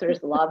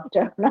 officers love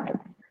donuts.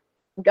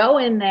 Go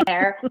in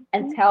there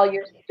and tell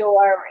your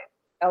story.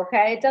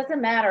 Okay, it doesn't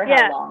matter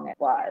how long it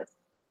was.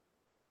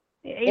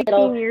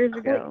 18 years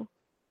ago.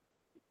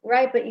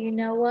 Right, but you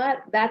know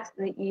what?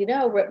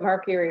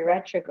 Mercury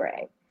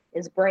retrograde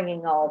is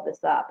bringing all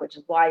this up, which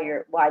is why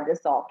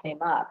this all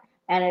came up.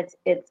 And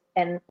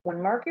and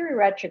when Mercury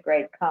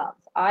retrograde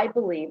comes, I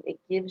believe it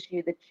gives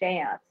you the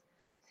chance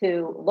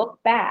to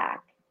look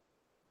back,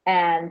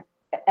 and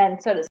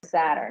so does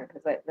Saturn,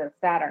 because the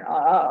Saturn,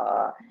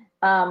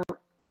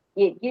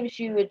 it gives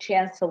you a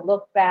chance to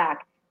look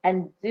back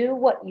and do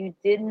what you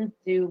didn't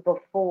do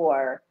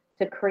before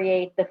to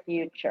create the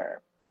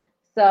future.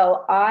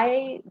 So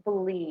I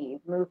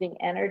believe moving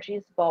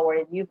energies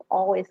forward, and you've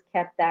always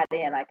kept that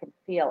in. I can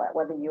feel it,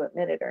 whether you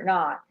admit it or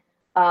not.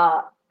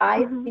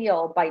 I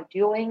feel by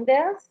doing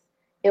this,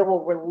 it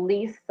will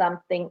release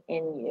something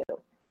in you.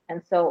 And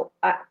so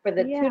for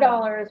the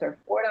 $2 or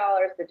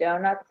 $4 the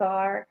donuts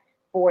are,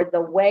 for the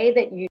way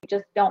that you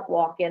just don't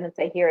walk in and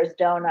say, here's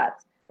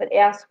donuts, but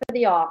ask for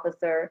the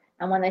officer.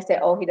 And when they say,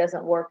 oh, he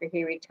doesn't work or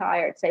he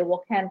retired, say,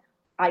 well, can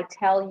I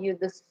tell you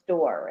the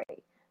story?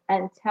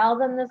 And tell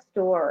them the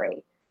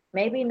story,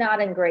 maybe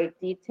not in great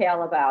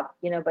detail about,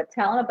 but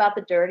tell them about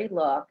the dirty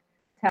look.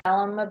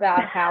 Tell them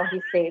about how he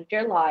saved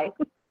your life.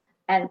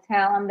 And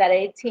tell them that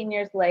 18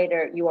 years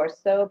later, you are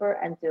sober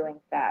and doing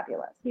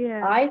fabulous.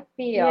 Yeah. I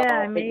feel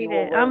I made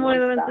it. I'm one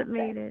of the ones that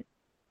made it.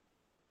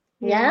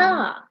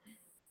 Yeah.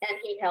 And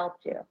he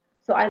helped you.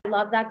 So I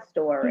love that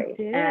story.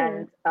 He did.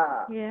 And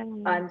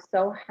I'm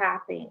so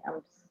happy.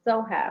 I'm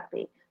so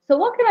happy. So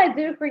what can I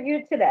do for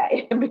you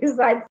today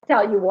besides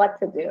tell you what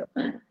to do?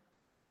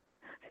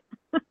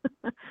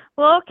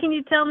 Well, can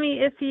you tell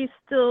me if he's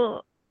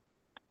still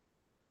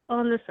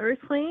on this earth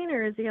plane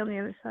or is he on the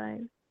other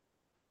side?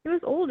 He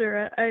was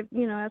older.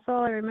 That's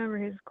all I remember.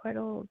 He was quite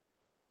old.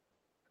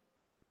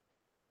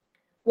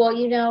 Well,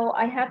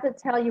 I have to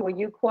tell you, were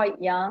you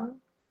quite young?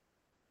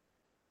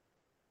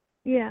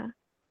 Yeah.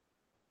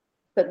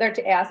 But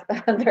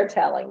they're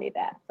telling me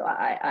that, so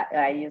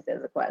I use it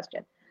as a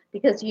question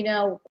because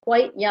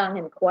quite young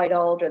and quite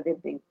old are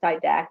the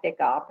didactic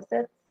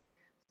opposites.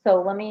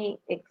 So let me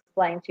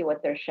explain to you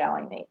what they're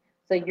showing me.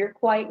 So you're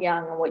quite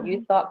young, and what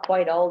you thought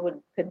quite old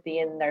could be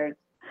in their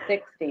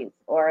 60s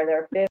or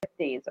their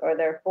 50s or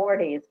their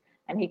 40s,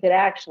 and he could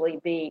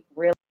actually be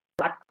really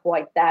not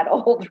quite that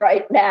old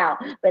right now.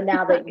 But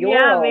now that you're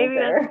older, maybe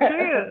that's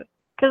true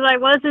because I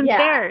was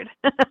impaired.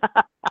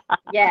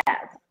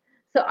 Yes.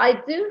 So I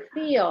do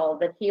feel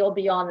that he'll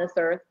be on this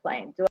earth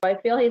plane. Do I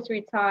feel he's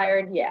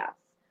retired? Yes.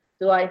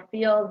 Do I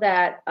feel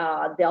that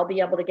they'll be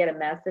able to get a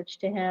message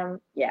to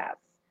him? Yes.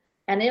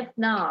 And if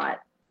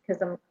not,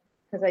 because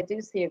I do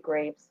see a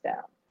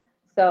gravestone.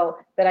 So,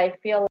 but I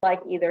feel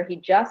like either he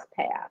just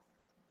passed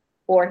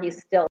or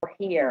he's still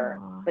here,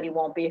 but he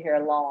won't be here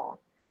long.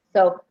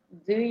 So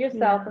do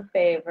yourself a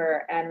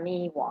favor and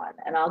me one.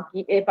 And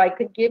if I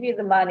could give you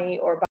the money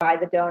or buy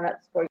the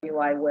donuts for you,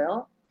 I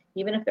will,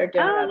 even if they're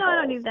donut Oh, no, I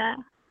don't need that.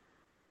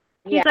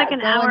 Yeah, He's like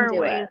an hour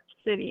away in in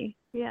the city.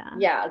 Yeah.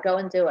 Yeah, go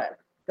and do it.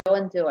 Go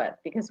and do it.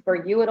 Because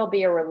for you, it'll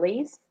be a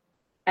release.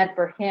 And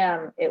for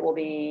him, it will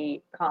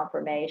be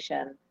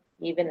confirmation,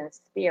 even in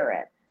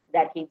spirit,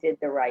 that he did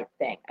the right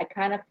thing. I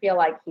kind of feel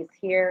like he's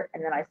here,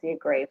 and then I see a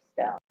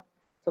gravestone.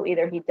 So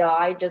either he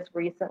died just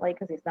recently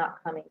because he's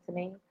not coming to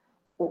me.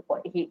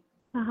 He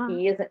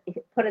isn't.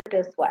 Put it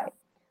this way: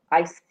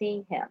 I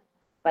see him,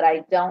 but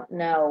I don't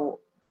know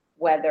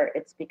whether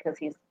it's because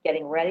he's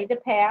getting ready to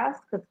pass.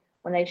 Because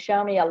when they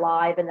show me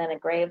alive and then a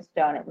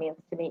gravestone, it means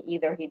to me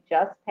either he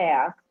just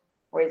passed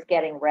or he's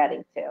getting ready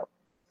to.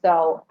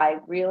 So I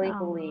really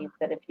believe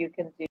that if you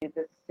can do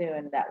this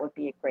soon, that would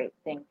be a great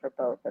thing for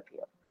both of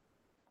you.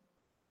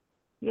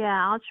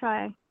 Yeah, I'll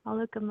try. I'll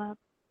look him up.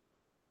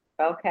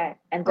 Okay,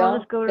 and I'll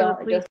just go to the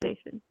police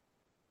station.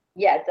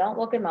 Yeah, don't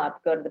look him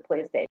up. Go to the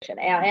police station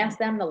and ask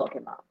them to look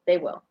him up. They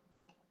will.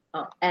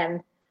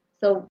 And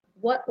so,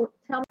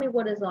 tell me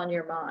what is on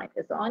your mind.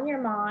 Is on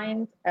your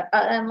mind?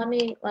 And let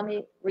me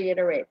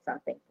reiterate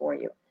something for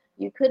you.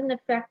 You couldn't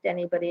affect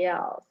anybody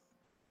else.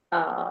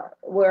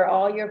 Where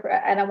all your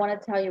and I want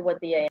to tell you what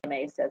the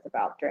AMA says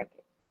about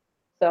drinking.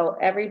 So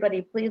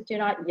everybody, please do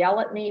not yell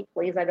at me.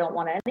 Please, I don't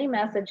want any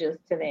messages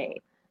to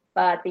me.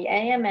 But the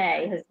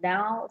AMA has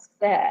now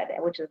said,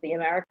 which is the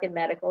American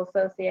Medical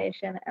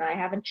Association, and I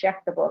haven't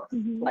checked the books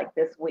like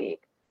this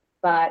week,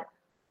 but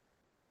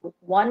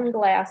one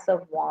glass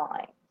of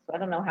wine, so I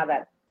don't know how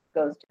that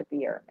goes to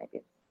beer,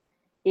 maybe,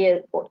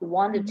 is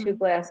 1 to 2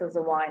 glasses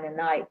of wine a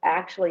night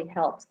actually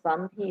helps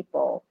some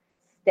people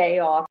stay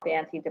off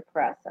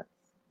antidepressants,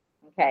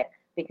 okay,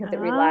 because it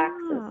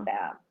relaxes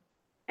them.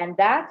 And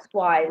that's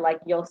why,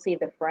 like, you'll see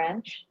the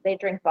French, they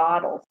drink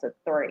bottles at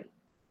 3,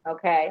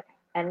 okay?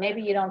 And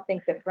maybe you don't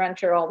think the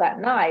French are all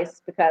that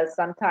nice because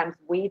sometimes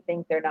we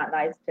think they're not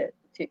nice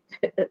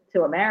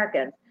to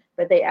Americans,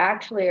 but they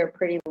actually are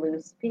pretty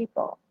loose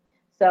people.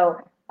 So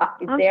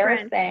they're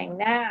French. saying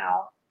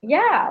now,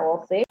 yeah,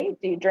 well, see, do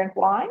you drink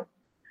wine?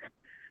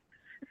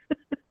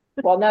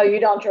 Well, no, you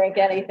don't drink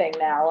anything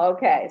now.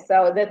 Okay,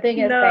 so the thing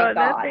is, thank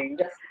God,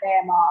 just stay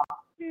them off.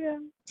 Yeah.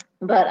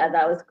 But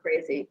that was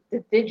crazy.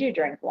 Did you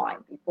drink wine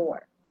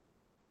before?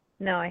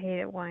 No, I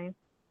hated wine.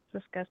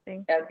 It's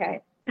disgusting. Okay.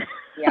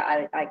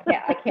 Yeah,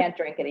 I can't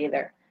drink it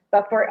either.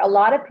 But for a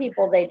lot of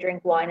people, they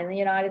drink wine in the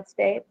United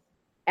States,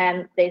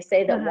 and they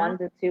say that 1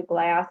 to 2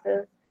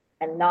 glasses,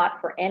 and not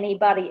for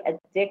anybody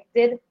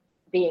addicted,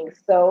 being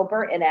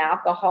sober in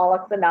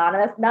Alcoholics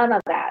Anonymous, none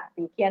of that.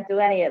 You can't do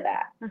any of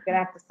that. You're going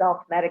to have to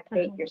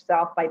self-medicate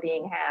yourself by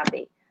being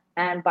happy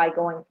and by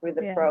going through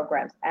the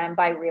programs and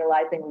by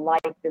realizing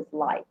life is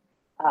life.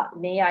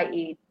 I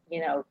eat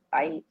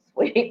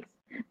sweets,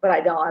 but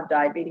I don't have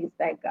diabetes,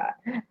 thank God.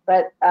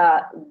 But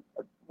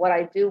what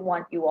I do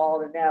want you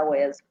all to know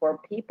is for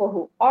people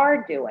who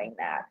are doing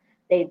that,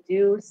 they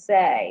do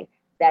say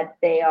that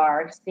they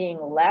are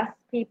seeing less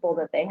people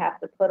that they have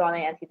to put on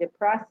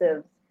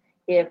antidepressives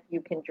if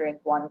you can drink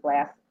 1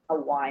 glass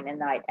of wine a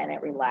night and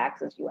it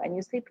relaxes you. And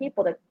you see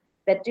people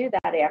that do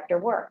that after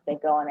work. They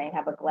go and they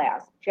have a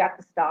glass. But you have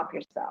to stop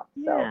yourself.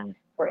 Yeah. So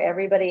for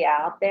everybody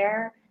out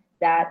there,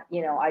 that,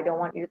 I don't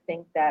want you to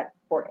think that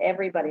for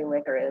everybody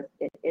liquor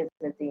is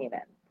a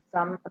demon.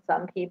 Some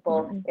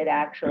people, it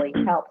actually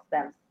helps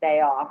them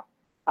stay off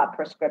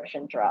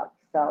prescription drugs.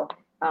 So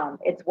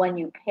it's when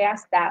you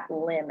pass that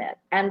limit.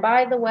 And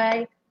by the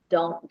way,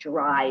 don't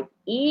drive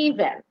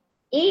even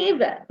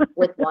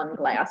with 1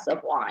 glass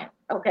of wine,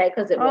 okay?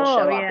 Because it will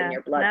show up in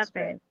your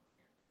bloodstream.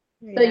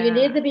 So you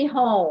need to be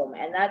home,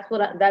 and that's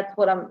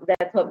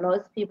what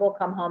most people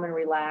come home and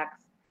relax.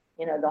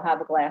 They'll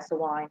have a glass of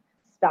wine.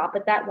 Stop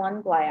at that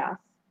 1 glass,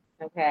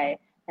 okay,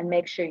 and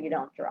make sure you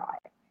don't drive.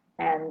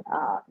 And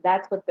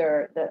that's what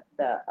the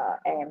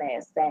AMA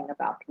is saying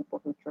about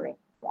people who drink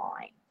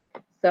wine.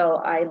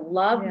 So I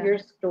love your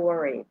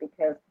story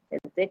because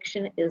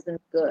addiction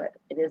isn't good.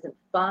 It isn't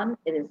fun.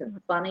 It isn't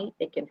funny.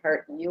 It can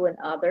hurt you and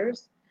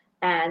others.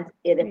 And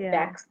it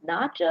affects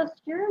not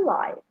just your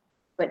life,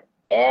 but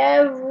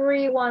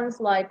everyone's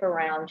life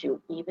around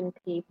you, even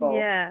people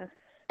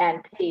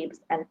and peeps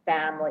and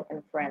family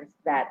and friends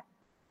that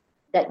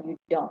you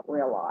don't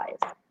realize.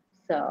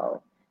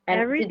 So, and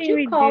everything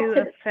we do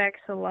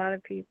affects a lot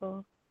of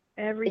people.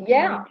 Everything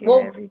we do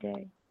every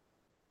day.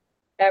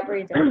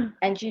 Every day.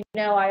 And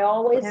I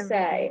always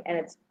say, and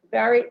it's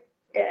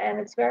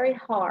very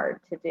hard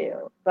to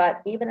do,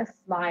 but even a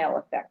smile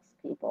affects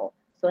people.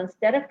 So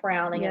instead of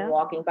frowning and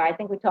walking by, I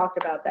think we talked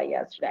about that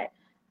yesterday,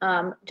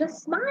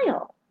 just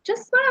smile.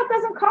 Just smile. It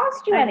doesn't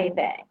cost you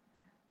anything.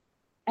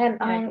 And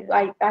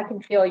I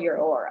can feel your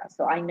aura.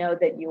 So I know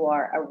that you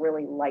are a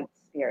really light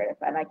spirit.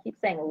 And I keep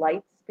saying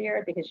light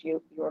spirit because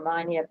you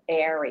remind me of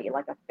airy,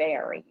 like a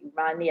fairy. You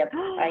remind me of,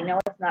 I know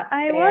it's not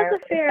fair. I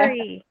was a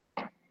fairy.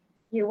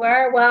 You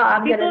were? Well,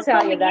 I'm going to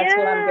tell you that's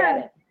what I'm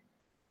getting.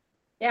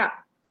 Yeah.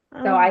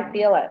 So I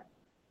feel it.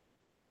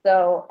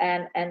 So,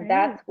 and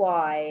that's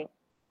why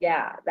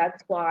Yeah,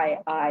 that's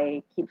why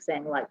I keep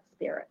saying light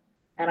spirit.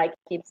 And I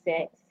keep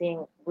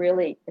seeing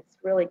really, it's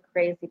really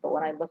crazy, but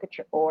when I look at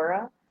your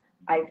aura,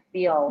 I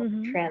feel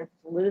Mhm.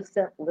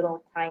 translucent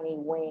little tiny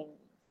wings.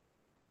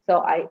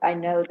 So I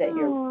know that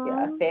you're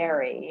a Aww.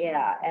 fairy,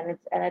 yeah, and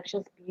it's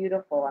just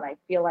beautiful, and I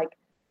feel like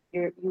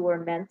you were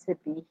meant to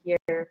be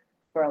here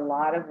for a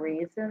lot of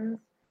reasons,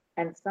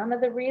 and some of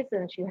the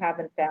reasons you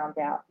haven't found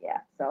out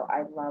yet. So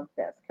I love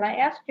this. Can I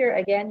ask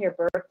your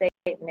birth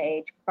date and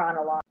age,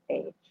 chronological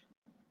age?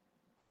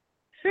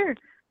 Sure.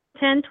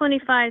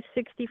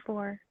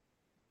 10/25/64.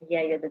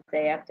 Yeah, you're the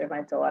day after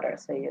my daughter,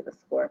 so you're the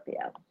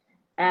Scorpio.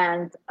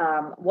 And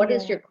what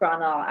is Yeah. your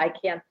I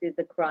can't do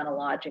the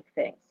chronologic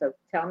thing. So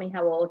tell me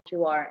how old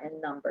you are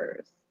in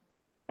numbers.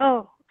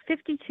 Oh,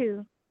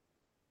 52.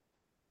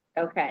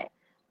 Okay.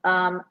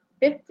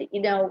 50,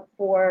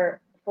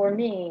 for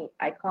me,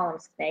 I call them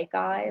snake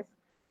eyes.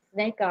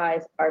 Snake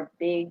eyes are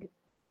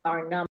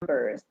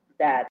numbers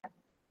that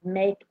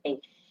make a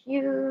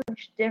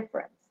huge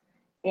difference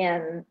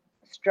in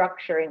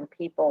structuring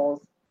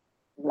people's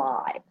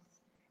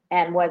lives.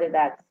 And whether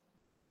that's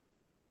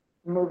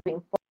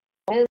moving forward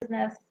in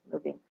business,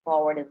 moving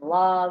forward in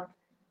love,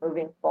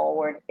 moving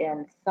forward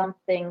in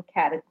something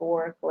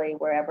categorically,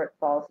 wherever it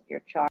falls in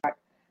your chart.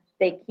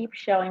 They keep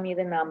showing me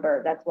the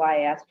number. That's why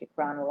I asked you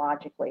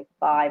chronologically,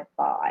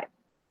 5-5.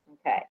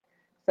 Okay.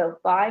 So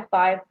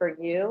 5-5 for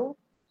you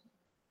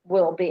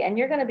will be, and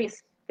you're going to be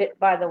fit,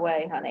 by the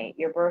way, honey,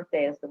 your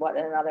birthday is what,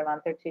 in another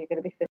month or two, you're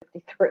going to be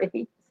 53.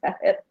 Is that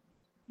it?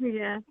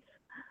 Yeah.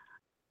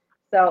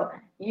 So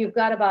you've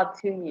got about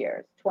 2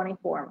 years,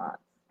 24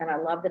 months. And I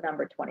love the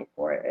number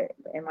 24.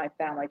 In my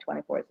family,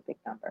 24 is a big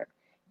number.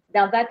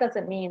 Now, that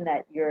doesn't mean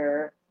that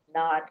you're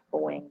not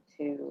going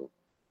to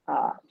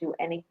do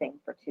anything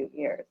for 2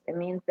 years. It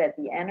means that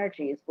the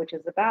energies, which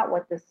is about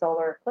what this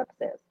solar eclipse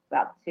is,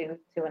 about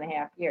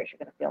 2.5 years, you're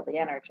going to feel the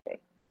energy,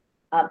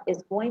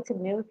 is going to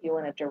move you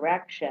in a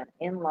direction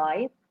in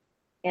life,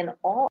 in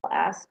all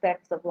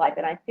aspects of life.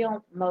 And I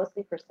feel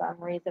mostly for some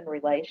reason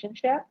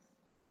relationships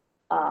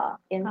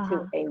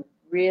into a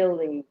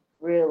really,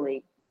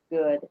 really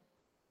good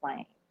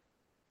plane.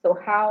 So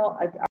how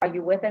are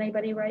you with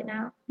anybody right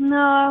now?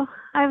 No,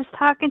 I was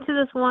talking to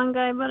this one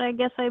guy, but I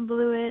guess I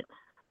blew it.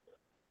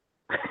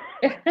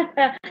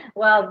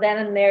 Well, then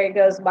and there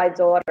goes my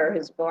daughter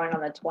who's born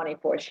on the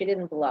 24th. She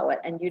didn't blow it,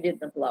 and you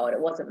didn't blow it. It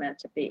wasn't meant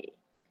to be.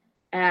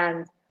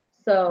 And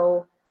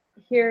so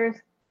here's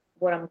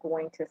what I'm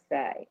going to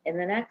say. In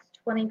the next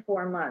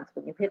 24 months,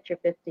 when you hit your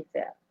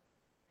 55th,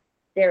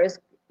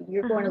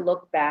 you're going to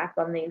look back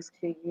on these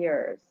 2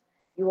 years.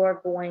 You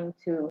are going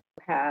to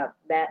have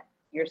met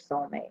your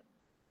soulmate.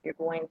 You're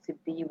going to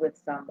be with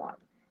someone.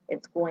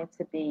 It's going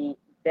to be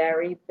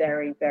very,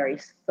 very, very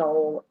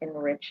soul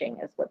enriching,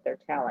 is what they're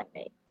telling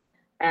me.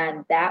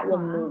 And that will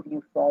move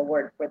you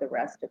forward for the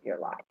rest of your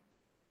life.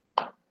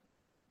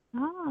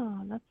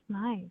 Oh, that's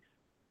nice.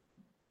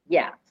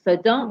 Yeah. So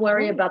don't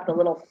worry about the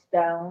little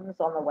stones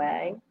on the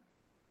way,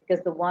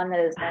 because the one that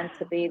is meant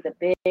to be the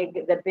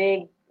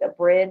big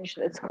bridge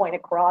that's going to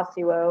cross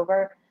you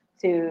over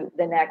to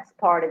the next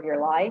part of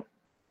your life,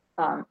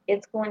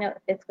 it's going to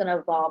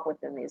evolve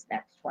within these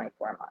next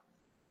 24 months.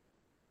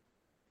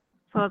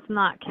 So it's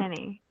not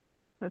Kenny,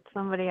 it's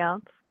somebody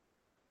else.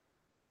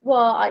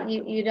 Well,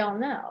 you don't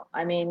know.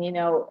 I mean,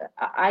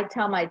 I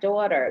tell my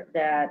daughter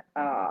that,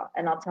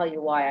 and I'll tell you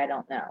why I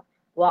don't know.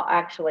 Well,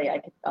 actually, I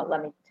could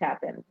let me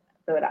tap in,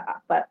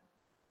 but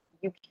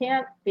you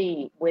can't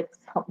be with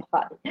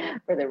somebody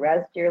for the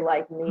rest of your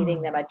life,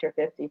 meeting them at your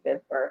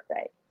 55th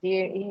birthday.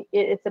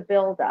 It's a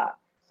build-up.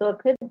 So it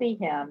could be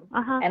him,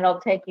 and it'll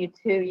take you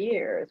 2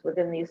 years,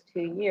 within these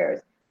 2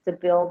 years, to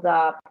build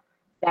up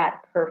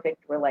that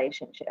perfect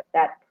relationship,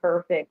 that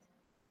perfect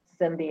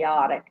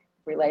symbiotic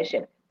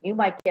relationship. You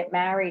might get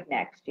married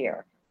next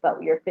year,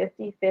 but your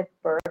 55th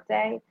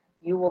birthday,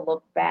 you will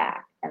look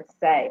back and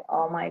say,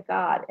 oh my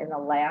God,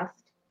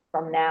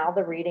 from now,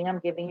 the reading I'm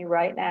giving you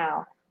right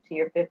now, to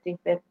your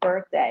 55th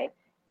birthday,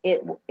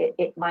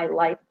 my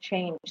life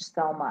changed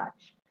so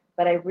much.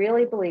 But I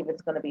really believe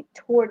it's going to be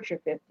towards your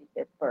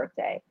 55th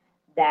birthday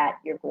that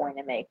you're going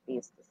to make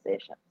these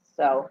decisions.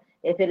 So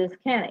if it is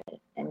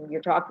Kenny and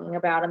you're talking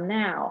about him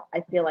now,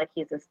 I feel like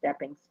he's a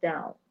stepping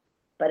stone.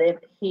 But if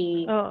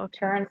he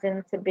turns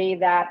into be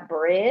that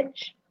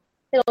bridge,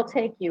 it'll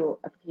take you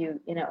a few,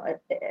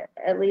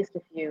 at least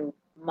a few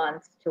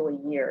months to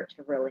a year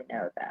to really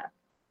know that.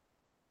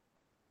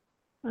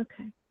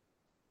 Okay.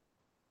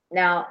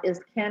 Now,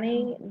 is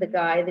Kenny the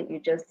guy that you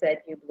just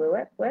said you blew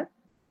it with?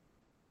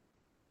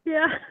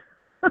 Yeah.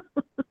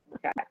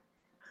 Okay.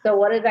 So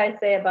what did I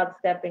say about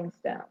stepping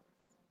stones?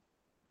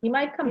 He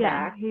might come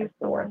back and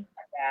forth,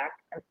 back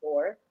and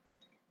forth.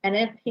 And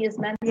if he is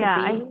meant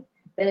to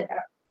be,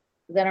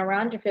 then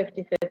around your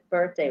 55th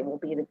birthday will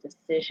be the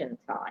decision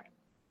time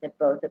that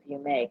both of you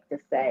make to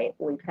say,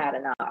 we've had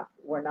enough.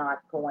 We're not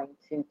going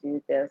to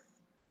do this.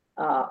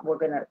 We're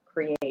going to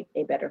create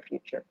a better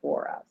future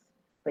for us.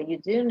 But you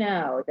do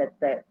know that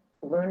the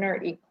lunar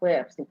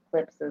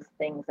eclipses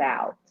things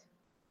out.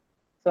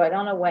 So I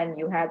don't know when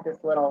you had this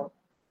little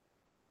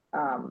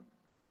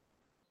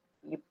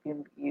you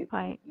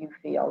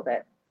feel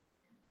that,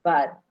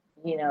 but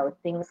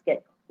things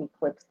get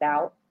eclipsed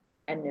out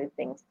and new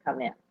things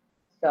come in.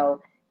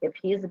 So if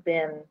he's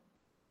been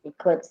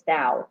eclipsed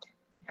out,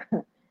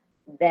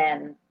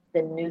 then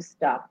the new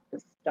stuff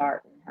is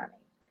starting, honey.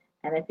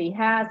 And if he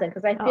hasn't,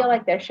 because I feel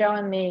like they're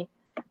showing me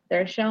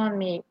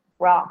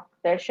rock.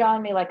 They're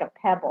showing me like a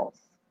pebble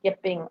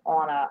skipping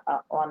on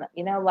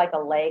like a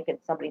lake, and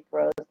somebody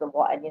throws the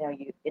water, and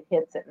it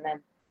hits it and then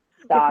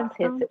stops,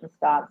 hits it and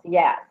stops.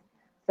 Yes.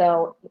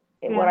 So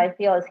what I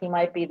feel is he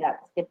might be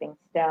that skipping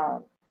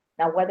stone.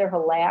 Now, whether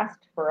he'll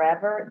last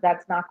forever,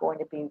 that's not going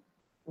to be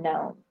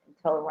known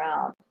until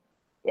around.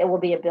 It will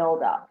be a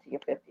build up to your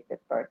 55th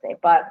birthday.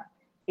 But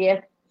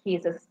if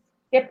he's a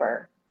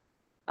skipper,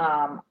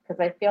 because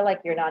I feel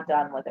like you're not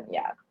done with him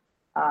yet,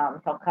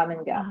 he'll come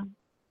and go.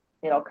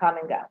 It'll come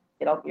and go.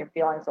 Your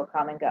feelings will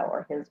come and go,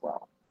 or his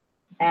will.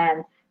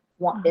 And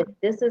if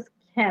this is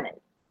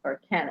Kenny or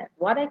Kenneth,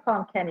 why do they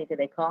call him Kenny? Do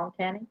they call him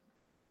Kenny?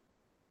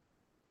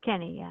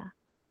 Kenny, yeah.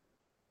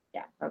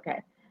 Yeah,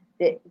 okay.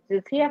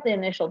 Does he have the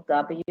initial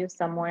W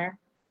somewhere?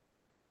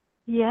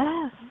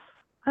 Yes,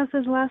 that's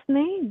his last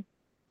name.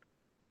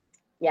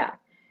 Yeah.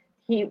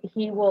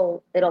 He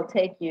will, it'll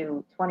take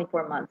you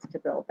 24 months to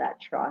build that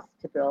trust,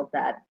 to build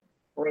that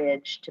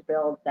bridge, to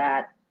build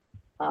that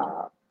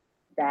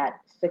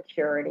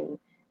security.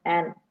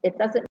 And it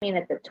doesn't mean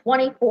at the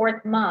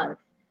 24th month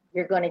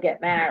you're going to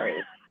get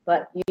married,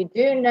 but you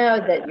do know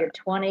that your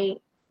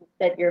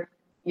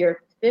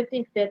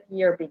 55th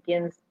year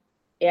begins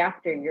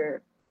after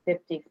your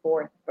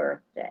 54th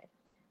birthday.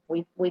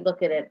 We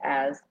look at it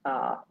as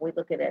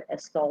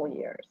soul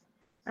years.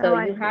 So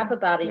you have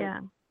about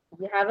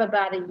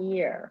a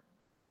year,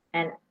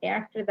 and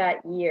after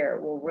that year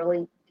will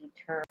really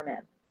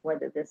determine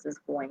whether this is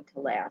going to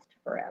last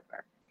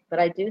forever. But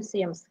I do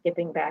see him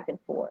skipping back and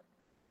forth,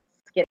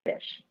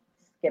 skittish.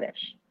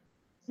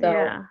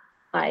 So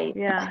I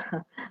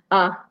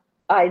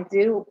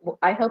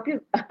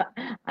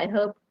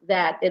hope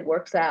that it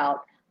works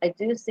out. I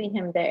do see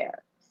him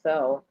there.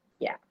 So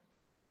yeah,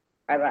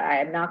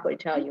 I'm not going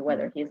to tell you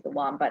whether he's the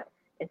one, but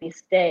if he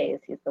stays,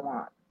 he's the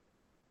one.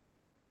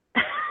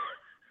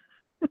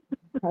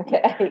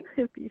 Okay.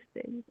 If he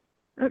stays.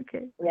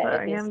 Okay. Yeah,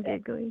 sorry, I'm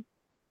giggling.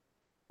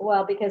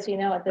 Well, because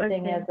what the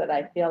thing is, that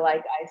I feel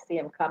like I see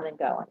him coming and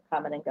going.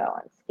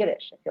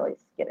 Skittish. I feel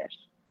he's skittish.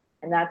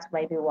 And that's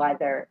maybe why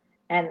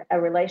and a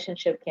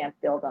relationship can't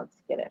build on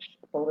skittish.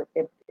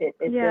 It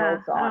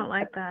builds on. I don't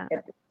like that.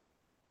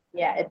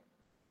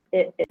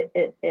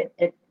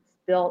 It's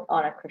built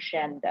on a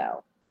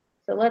crescendo.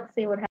 So let's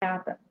see what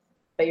happens.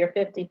 But your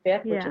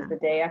 55th, which is the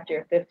day after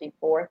your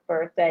 54th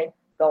birthday,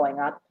 going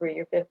up through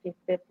your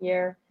 55th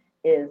year,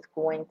 is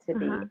going to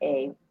be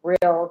a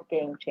real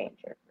game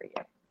changer for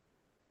you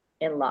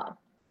in love.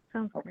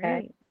 Sounds okay?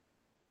 Great.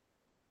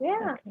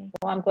 Yeah. Okay.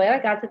 Well, I'm glad I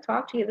got to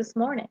talk to you this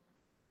morning.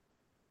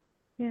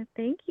 Yeah,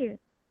 thank you.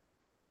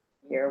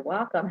 You're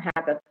welcome.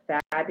 Have a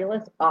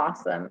fabulous,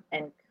 awesome,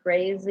 and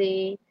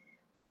crazy,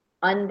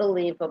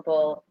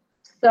 unbelievable,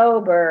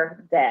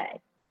 sober day.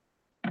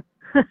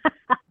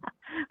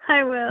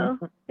 I will.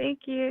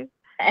 Thank you.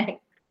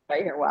 Thanks.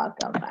 You're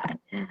welcome. Bye.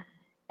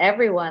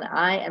 Everyone,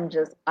 I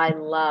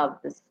love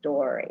the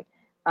story.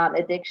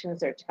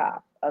 Addictions are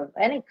tough of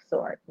any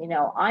sort.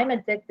 I'm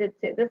addicted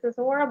to, this is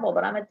horrible,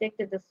 but I'm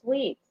addicted to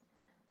sweets.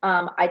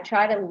 I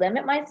try to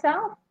limit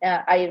myself.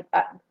 My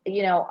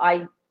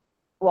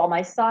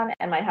son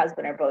and my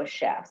husband are both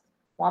chefs,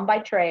 one by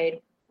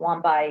trade,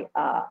 one by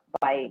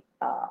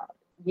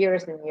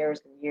years and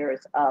years and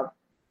years of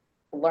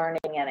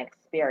learning and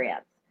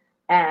experience.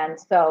 And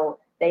so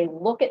they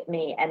look at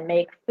me and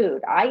make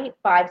food. I eat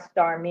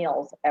 5-star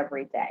meals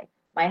every day.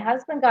 My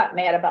husband got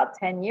mad about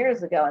 10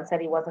 years ago and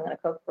said he wasn't going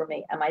to cook for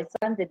me. And my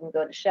son didn't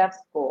go to chef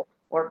school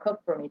or cook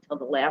for me till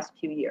the last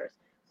 2 years.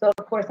 So,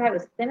 of course, I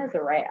was thin as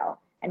a rail.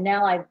 And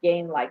now I've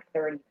gained like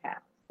 30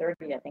 pounds.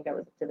 30, I think I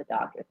was to the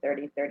doctor,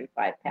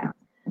 35 pounds.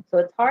 So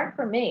it's hard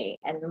for me.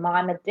 And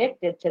I'm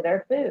addicted to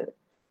their food.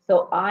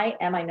 So I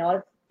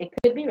know it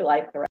could be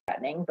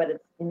life-threatening, but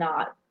it's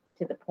not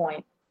to the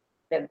point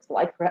that it's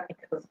life-threatening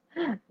because,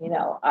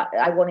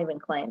 I won't even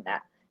claim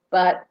that.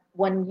 But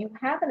when you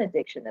have an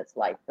addiction that's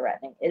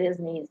life-threatening, it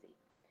isn't easy.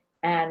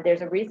 And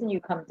there's a reason you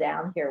come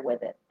down here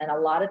with it. And a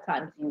lot of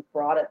times you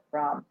brought it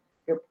from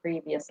your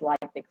previous life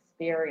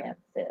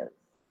experiences.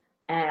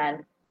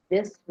 And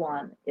this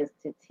one is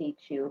to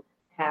teach you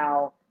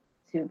how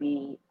to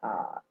be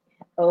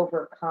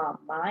overcome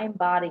mind,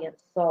 body, and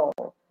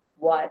soul,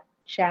 what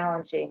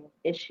challenging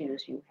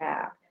issues you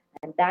have.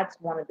 And that's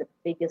one of the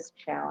biggest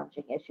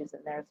challenging issues.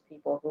 And there's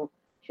people who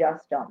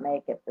just don't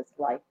make it this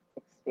life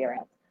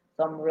experience.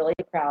 So I'm really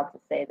proud to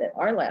say that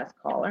our last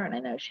caller, and I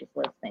know she's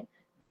listening,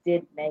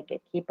 did make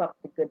it. Keep up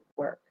the good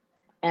work.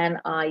 And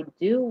I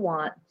do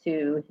want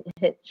to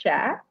hit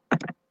chat.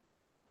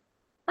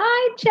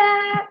 Hi,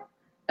 chat.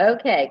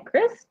 Okay,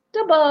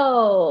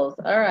 Christables.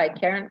 All right,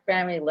 Karen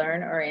family,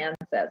 learn our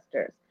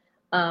ancestors.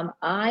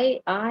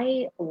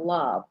 I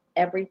love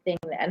everything.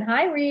 And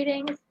hi,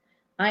 readings.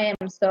 I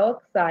am so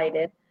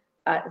excited.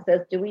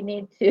 says, do we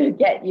need to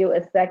get you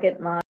a second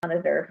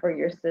monitor for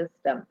your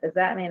system? Does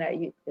that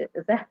mean,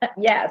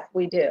 yes,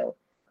 we do,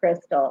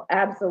 Crystal,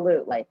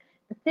 absolutely.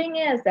 The thing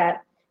is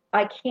that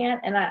I can't,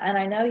 and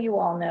I know you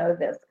all know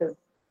this, because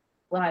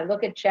when I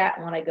look at chat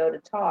and when I go to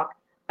talk,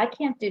 I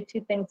can't do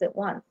two things at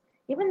once.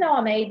 Even though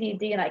I'm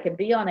ADD and I can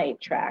be on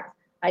 8 tracks,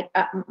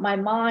 my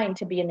mind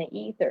to be in the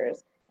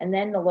ethers and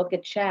then to look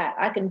at chat,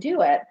 I can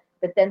do it,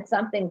 but then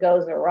something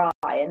goes awry,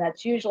 and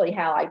that's usually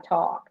how I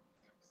talk.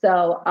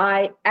 So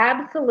I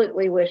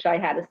absolutely wish I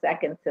had a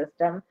second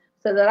system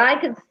so that I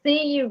could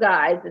see you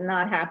guys and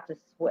not have to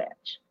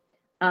switch.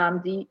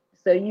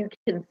 So you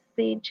can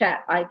see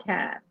chat. I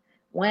can.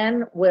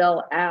 When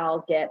will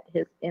Al get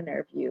his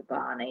interview,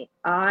 Bonnie?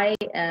 I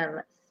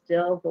am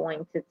still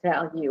going to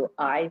tell you,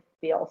 I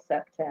feel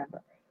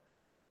September.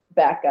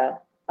 Becca,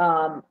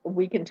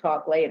 we can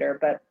talk later,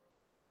 but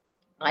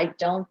I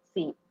don't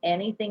see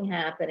anything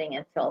happening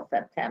until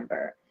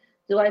September.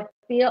 Do I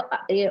feel,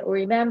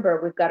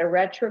 remember, we've got a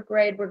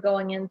retrograde we're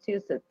going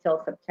into, so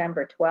till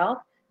September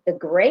 12th. The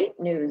great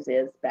news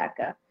is,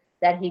 Becca,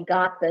 that he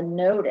got the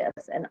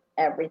notice and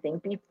everything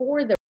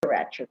before the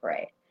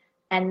retrograde.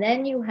 And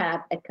then you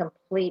have a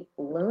complete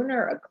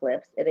lunar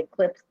eclipse. It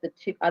eclipsed the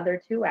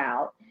other two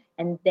out,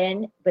 and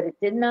then, but it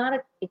did not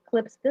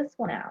eclipse this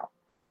one out.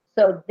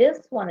 So this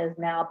one is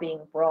now being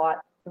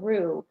brought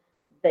through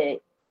the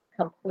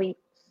complete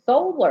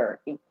solar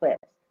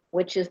eclipse,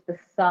 which is the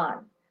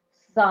sun.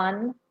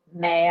 Sun,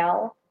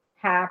 male,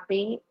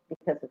 happy,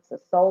 because it's a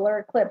solar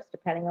eclipse,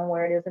 depending on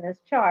where it is in his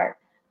chart,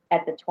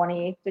 at the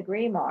 28th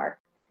degree mark.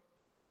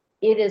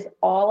 It is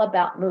all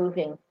about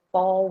moving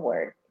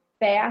forward,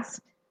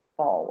 fast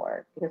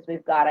forward, because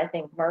we've got, I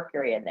think,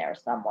 Mercury in there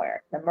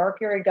somewhere. The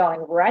Mercury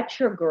going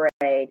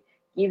retrograde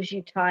gives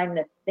you time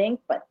to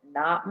think, but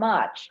not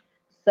much.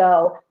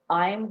 So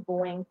I'm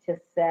going to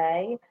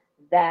say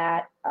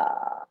that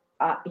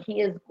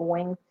he is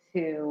going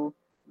to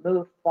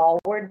move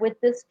forward with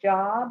this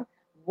job.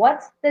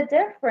 What's the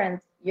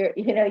difference? You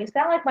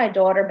sound like my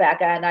daughter,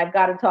 Becca, and I've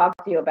got to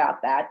talk to you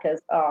about that because,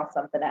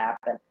 something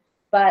happened.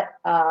 But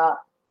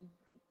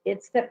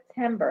it's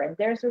September, and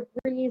there's a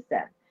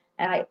reason.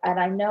 And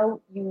I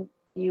know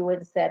you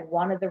had said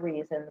one of the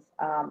reasons,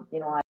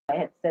 I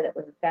had said it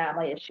was a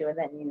family issue, and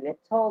then you had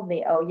told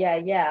me, oh,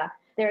 yeah,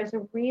 there's a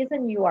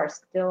reason you are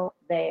still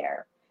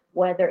there,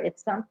 whether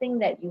it's something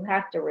that you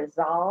have to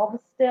resolve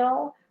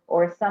still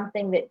or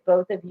something that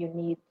both of you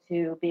need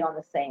to be on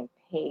the same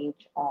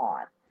page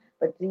on.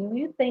 But do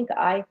you think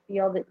I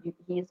feel that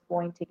he's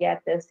going to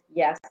get this?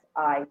 Yes,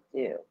 I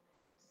do.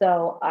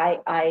 So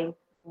I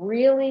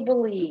really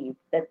believe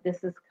that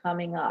this is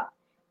coming up.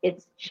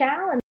 It's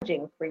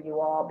challenging for you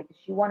all because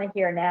you want to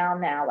hear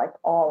now, like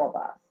all of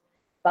us.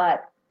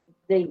 But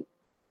the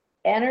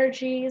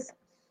energies,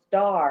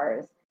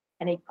 stars,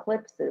 and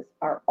eclipses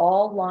are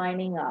all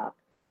lining up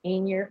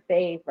in your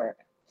favor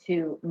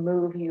to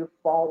move you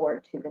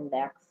forward to the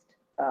next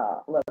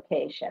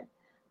location.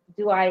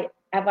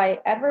 Have I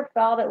ever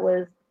felt it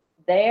was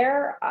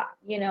there?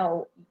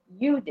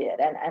 You did,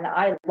 and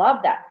I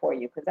love that for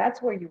you, because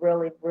that's where you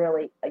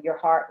really, your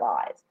heart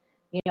lies.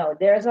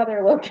 There's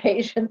other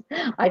locations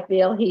I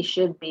feel he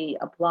should be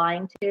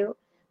applying to,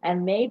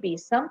 and maybe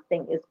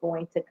something is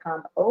going to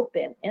come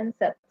open in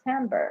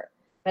September.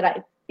 But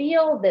I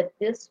feel that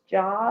this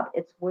job,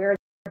 it's where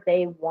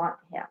they want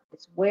him.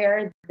 It's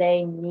where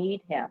they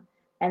need him,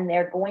 and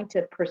they're going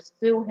to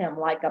pursue him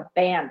like a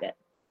bandit.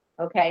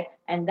 Okay,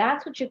 and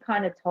that's what you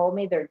kind of told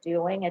me they're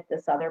doing at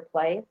this other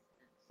place.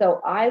 So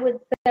I would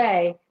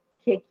say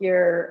kick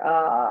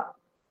your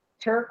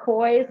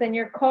turquoise and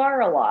your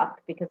coral off,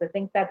 because I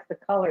think that's the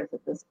colors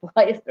of this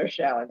place they're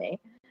showing me.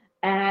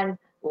 And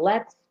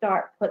let's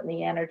start putting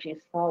the energies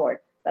forward.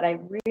 But I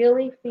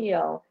really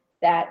feel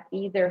that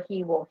either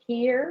he will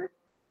hear,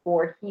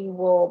 or you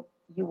will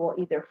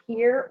either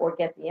hear or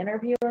get the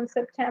interview in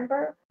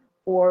September,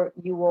 or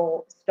you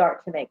will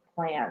start to make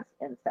plans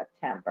in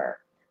September.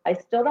 I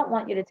still don't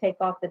want you to take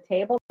off the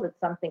table that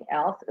something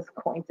else is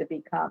going to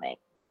be coming.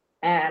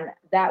 And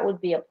that would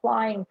be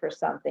applying for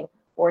something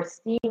or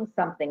seeing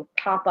something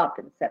pop up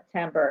in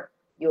September.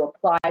 You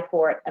apply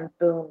for it and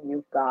boom,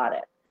 you've got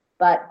it.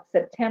 But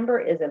September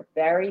is a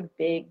very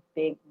big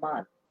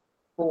month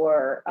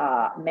for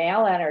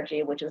male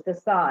energy, which is the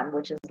sun,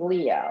 which is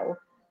Leo,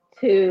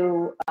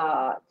 to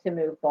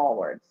move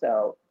forward.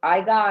 So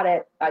I got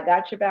it. I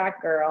got your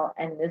back, girl.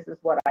 And this is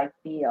what I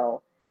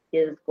feel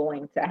is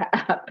going to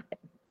happen.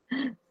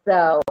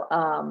 So,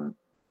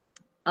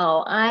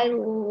 I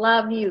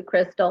love you,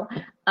 Crystal.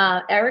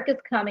 Eric is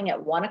coming at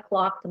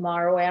 1:00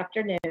 tomorrow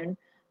afternoon.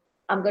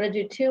 I'm going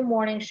to do 2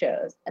 morning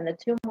shows, and the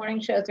 2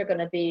 morning shows are going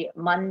to be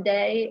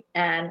Monday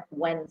and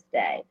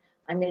Wednesday.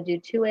 I'm going to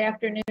do 2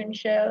 afternoon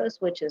shows,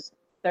 which is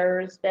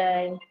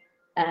Thursday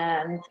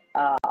and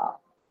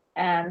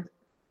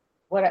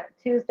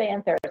Tuesday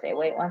and Thursday.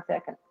 Wait 1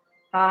 second.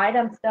 Hyde,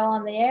 I'm still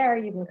on the air.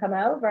 You can come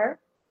over.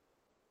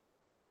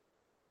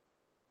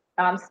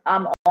 I'm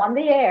on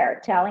the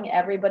air telling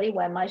everybody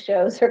when my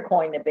shows are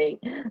going to be.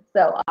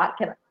 So I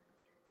can.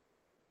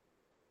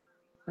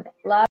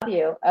 Love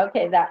you.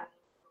 Okay, that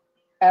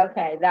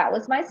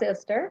was my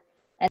sister,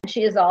 and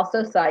she is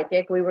also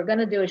psychic. We were going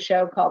to do a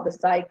show called The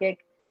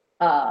Psychic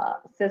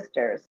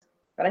Sisters,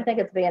 but I think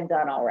it's being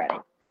done already.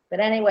 But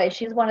anyway,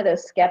 she's one of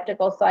those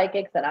skeptical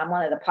psychics, and I'm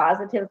one of the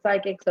positive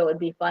psychics, so it would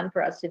be fun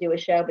for us to do a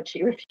show, but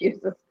she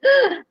refuses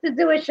to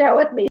do a show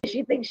with me.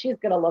 She thinks she's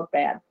going to look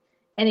bad.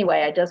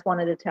 Anyway, I just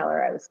wanted to tell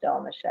her I was still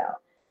on the show.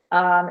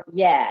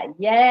 Yeah,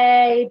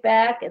 yay,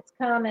 Beck, it's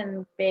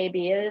coming,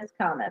 baby, it is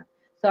coming.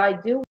 So I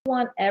do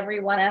want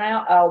everyone,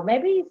 and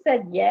maybe he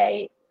said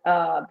yay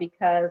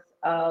because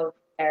of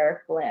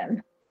Eric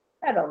Lynn.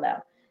 I don't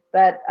know.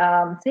 But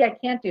see, I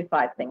can't do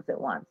 5 things at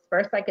once.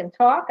 First, I can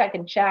talk, I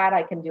can chat,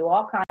 I can do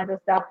all kinds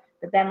of stuff,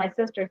 but then my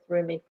sister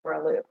threw me for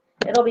a loop.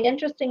 It'll be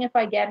interesting if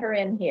I get her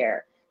in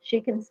here. She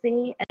can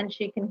see and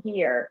she can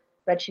hear,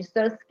 but she's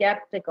so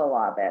skeptical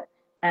of it,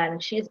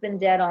 and she's been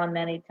dead on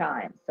many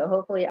times. So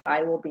hopefully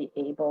I will be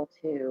able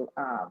to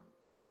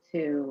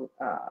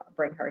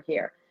bring her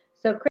here.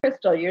 So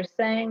Crystal, you're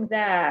saying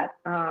that,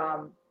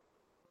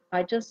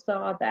 I just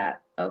saw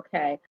that,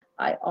 okay.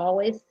 I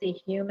always see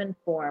human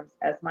forms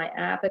as my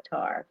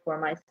avatar for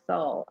my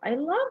soul. I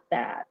love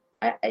that.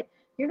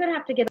 You're going to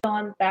have to get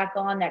back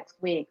on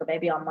next week, or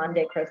maybe on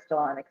Monday,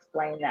 Crystal, and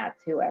explain that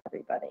to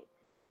everybody.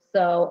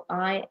 So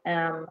I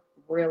am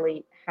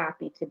really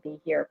happy to be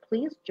here.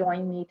 Please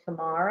join me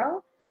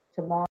tomorrow.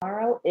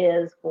 Tomorrow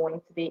is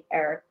going to be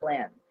Eric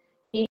Lynn.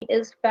 He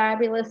is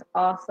fabulous,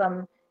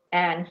 awesome,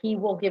 and he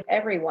will give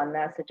everyone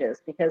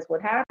messages, because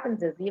what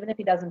happens is, even if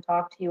he doesn't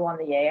talk to you on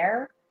the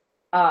air,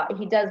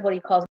 he does what he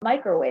calls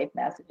microwave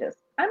messages.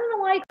 I don't know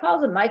why he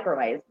calls them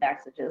microwave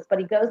messages, but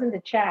he goes into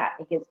chat.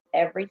 He gives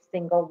every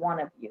single one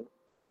of you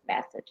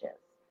messages.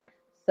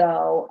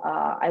 So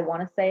I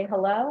want to say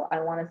hello.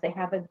 I want to say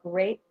have a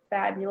great,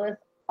 fabulous,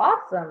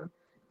 awesome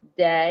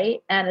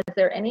day. And is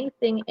there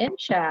anything in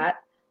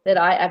chat that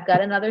I've got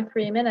another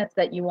 3 minutes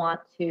that you want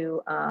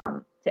to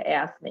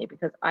ask me,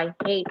 because I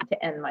hate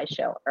to end my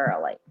show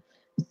early.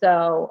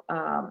 So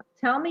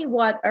tell me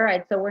what, all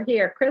right, so we're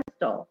here.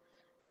 Crystal,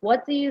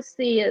 what do you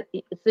see?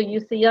 So you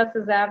see us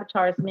as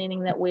avatars, meaning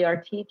that we are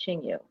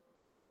teaching you,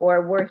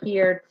 or we're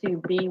here to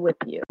be with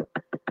you.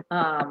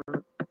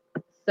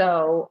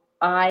 So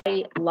I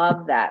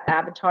love that.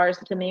 Avatars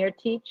to me are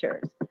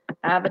teachers.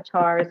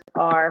 Avatars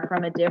are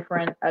from a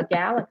different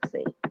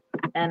galaxy.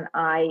 And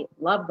I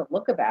love the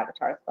look of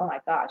avatars. Oh my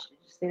gosh, did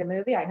you see the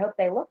movie? I hope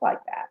they look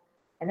like that.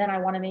 And then I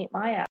want to meet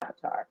my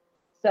avatar.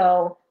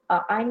 So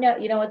I know,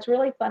 it's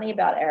really funny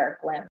about Eric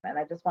Lynn, and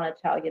I just want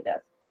to tell you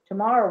this.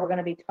 Tomorrow, we're going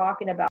to be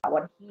talking about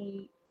what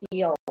he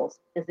feels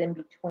is in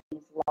between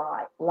these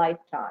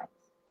lifetimes,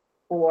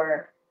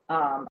 or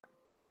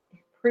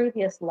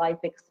previous life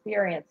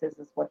experiences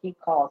is what he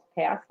calls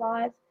past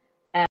lives,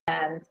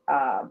 and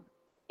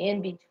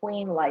in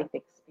between life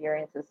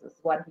experiences is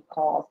what he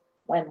calls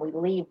when we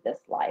leave this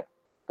life,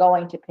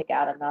 going to pick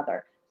out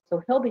another.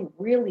 So he'll be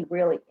really,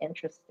 really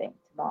interesting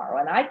tomorrow,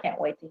 and I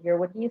can't wait to hear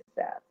what he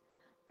says.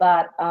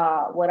 But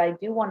what I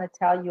do want to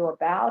tell you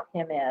about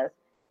him is,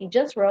 he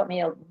just wrote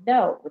me a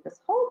note with this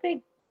whole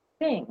big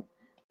thing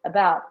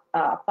about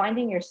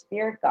finding your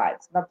spirit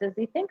guides. Now, does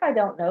he think I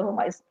don't know who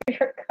my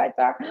spirit guides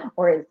are,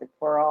 or is it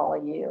for all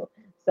of you?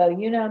 So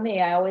you know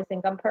me, I always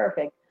think I'm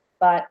perfect.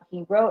 But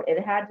he wrote, it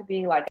had to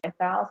be like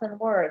 1,000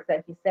 words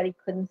that he said he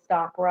couldn't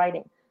stop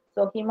writing.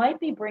 So he might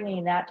be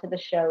bringing that to the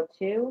show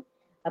too,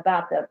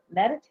 about the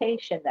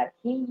meditation that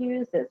he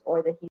uses,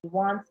 or that he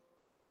wants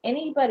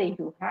anybody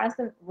who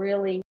hasn't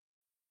really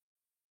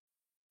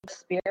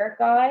spirit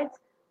guides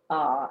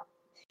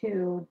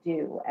to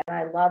do. And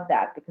I love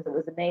that, because it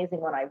was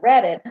amazing when I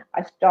read it.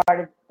 I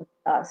started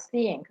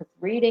seeing, because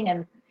reading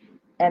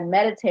and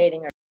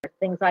meditating are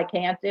things I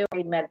can't do.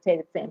 Read and meditate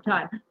at the same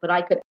time, but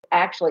I could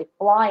actually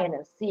fly in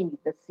and see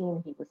the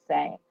scene he was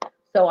saying.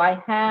 So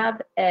I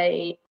have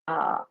I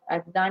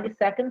have 90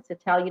 seconds to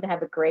tell you to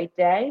have a great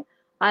day.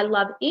 I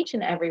love each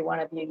and every one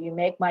of you. You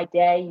make my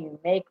day. You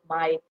make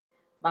my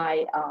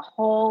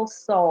whole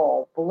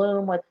soul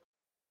bloom with.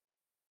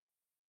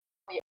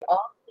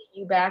 I'll see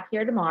you back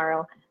here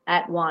tomorrow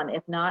at 1.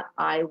 If not,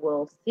 I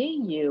will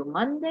see you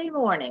Monday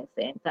morning,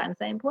 same time,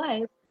 same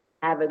place.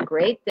 Have a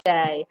great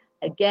day.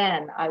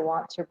 Again, I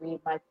want to read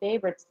my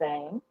favorite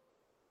saying,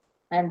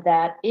 and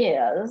that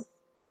is,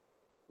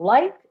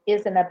 life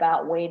isn't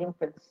about waiting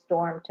for the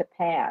storm to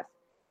pass.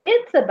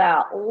 It's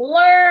about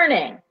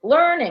learning.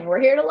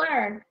 We're here to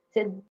learn,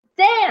 to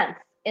dance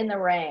in the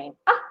rain.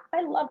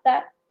 I love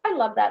that.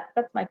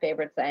 That's my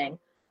favorite saying.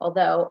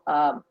 Although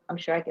I'm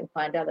sure I can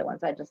find other ones.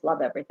 I just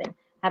love everything.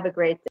 Have a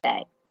great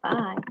day.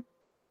 Bye.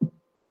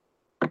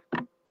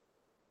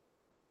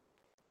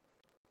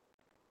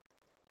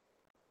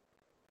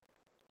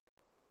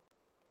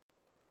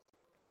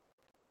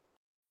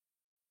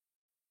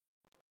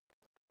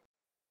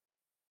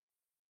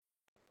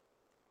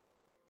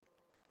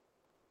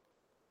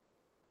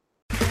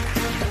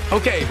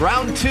 Okay,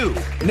 round 2.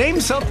 Name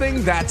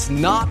something that's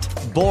not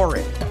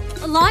boring.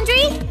 A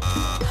laundry?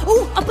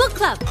 Ooh, a book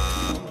club.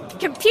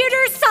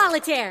 Computer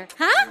solitaire,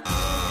 huh?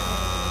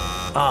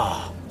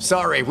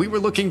 Sorry, we were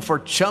looking for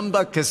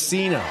Chumba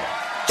Casino.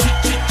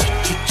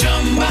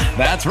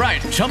 That's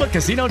right.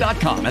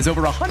 ChumbaCasino.com has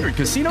over 100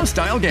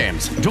 casino-style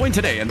games. Join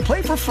today and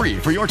play for free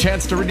for your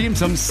chance to redeem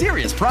some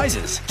serious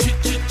prizes.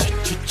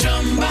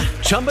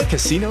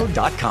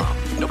 ChumbaCasino.com.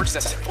 No purchase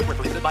necessary. Void where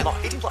prohibited by law.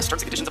 18+ terms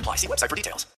and conditions apply. See website for details.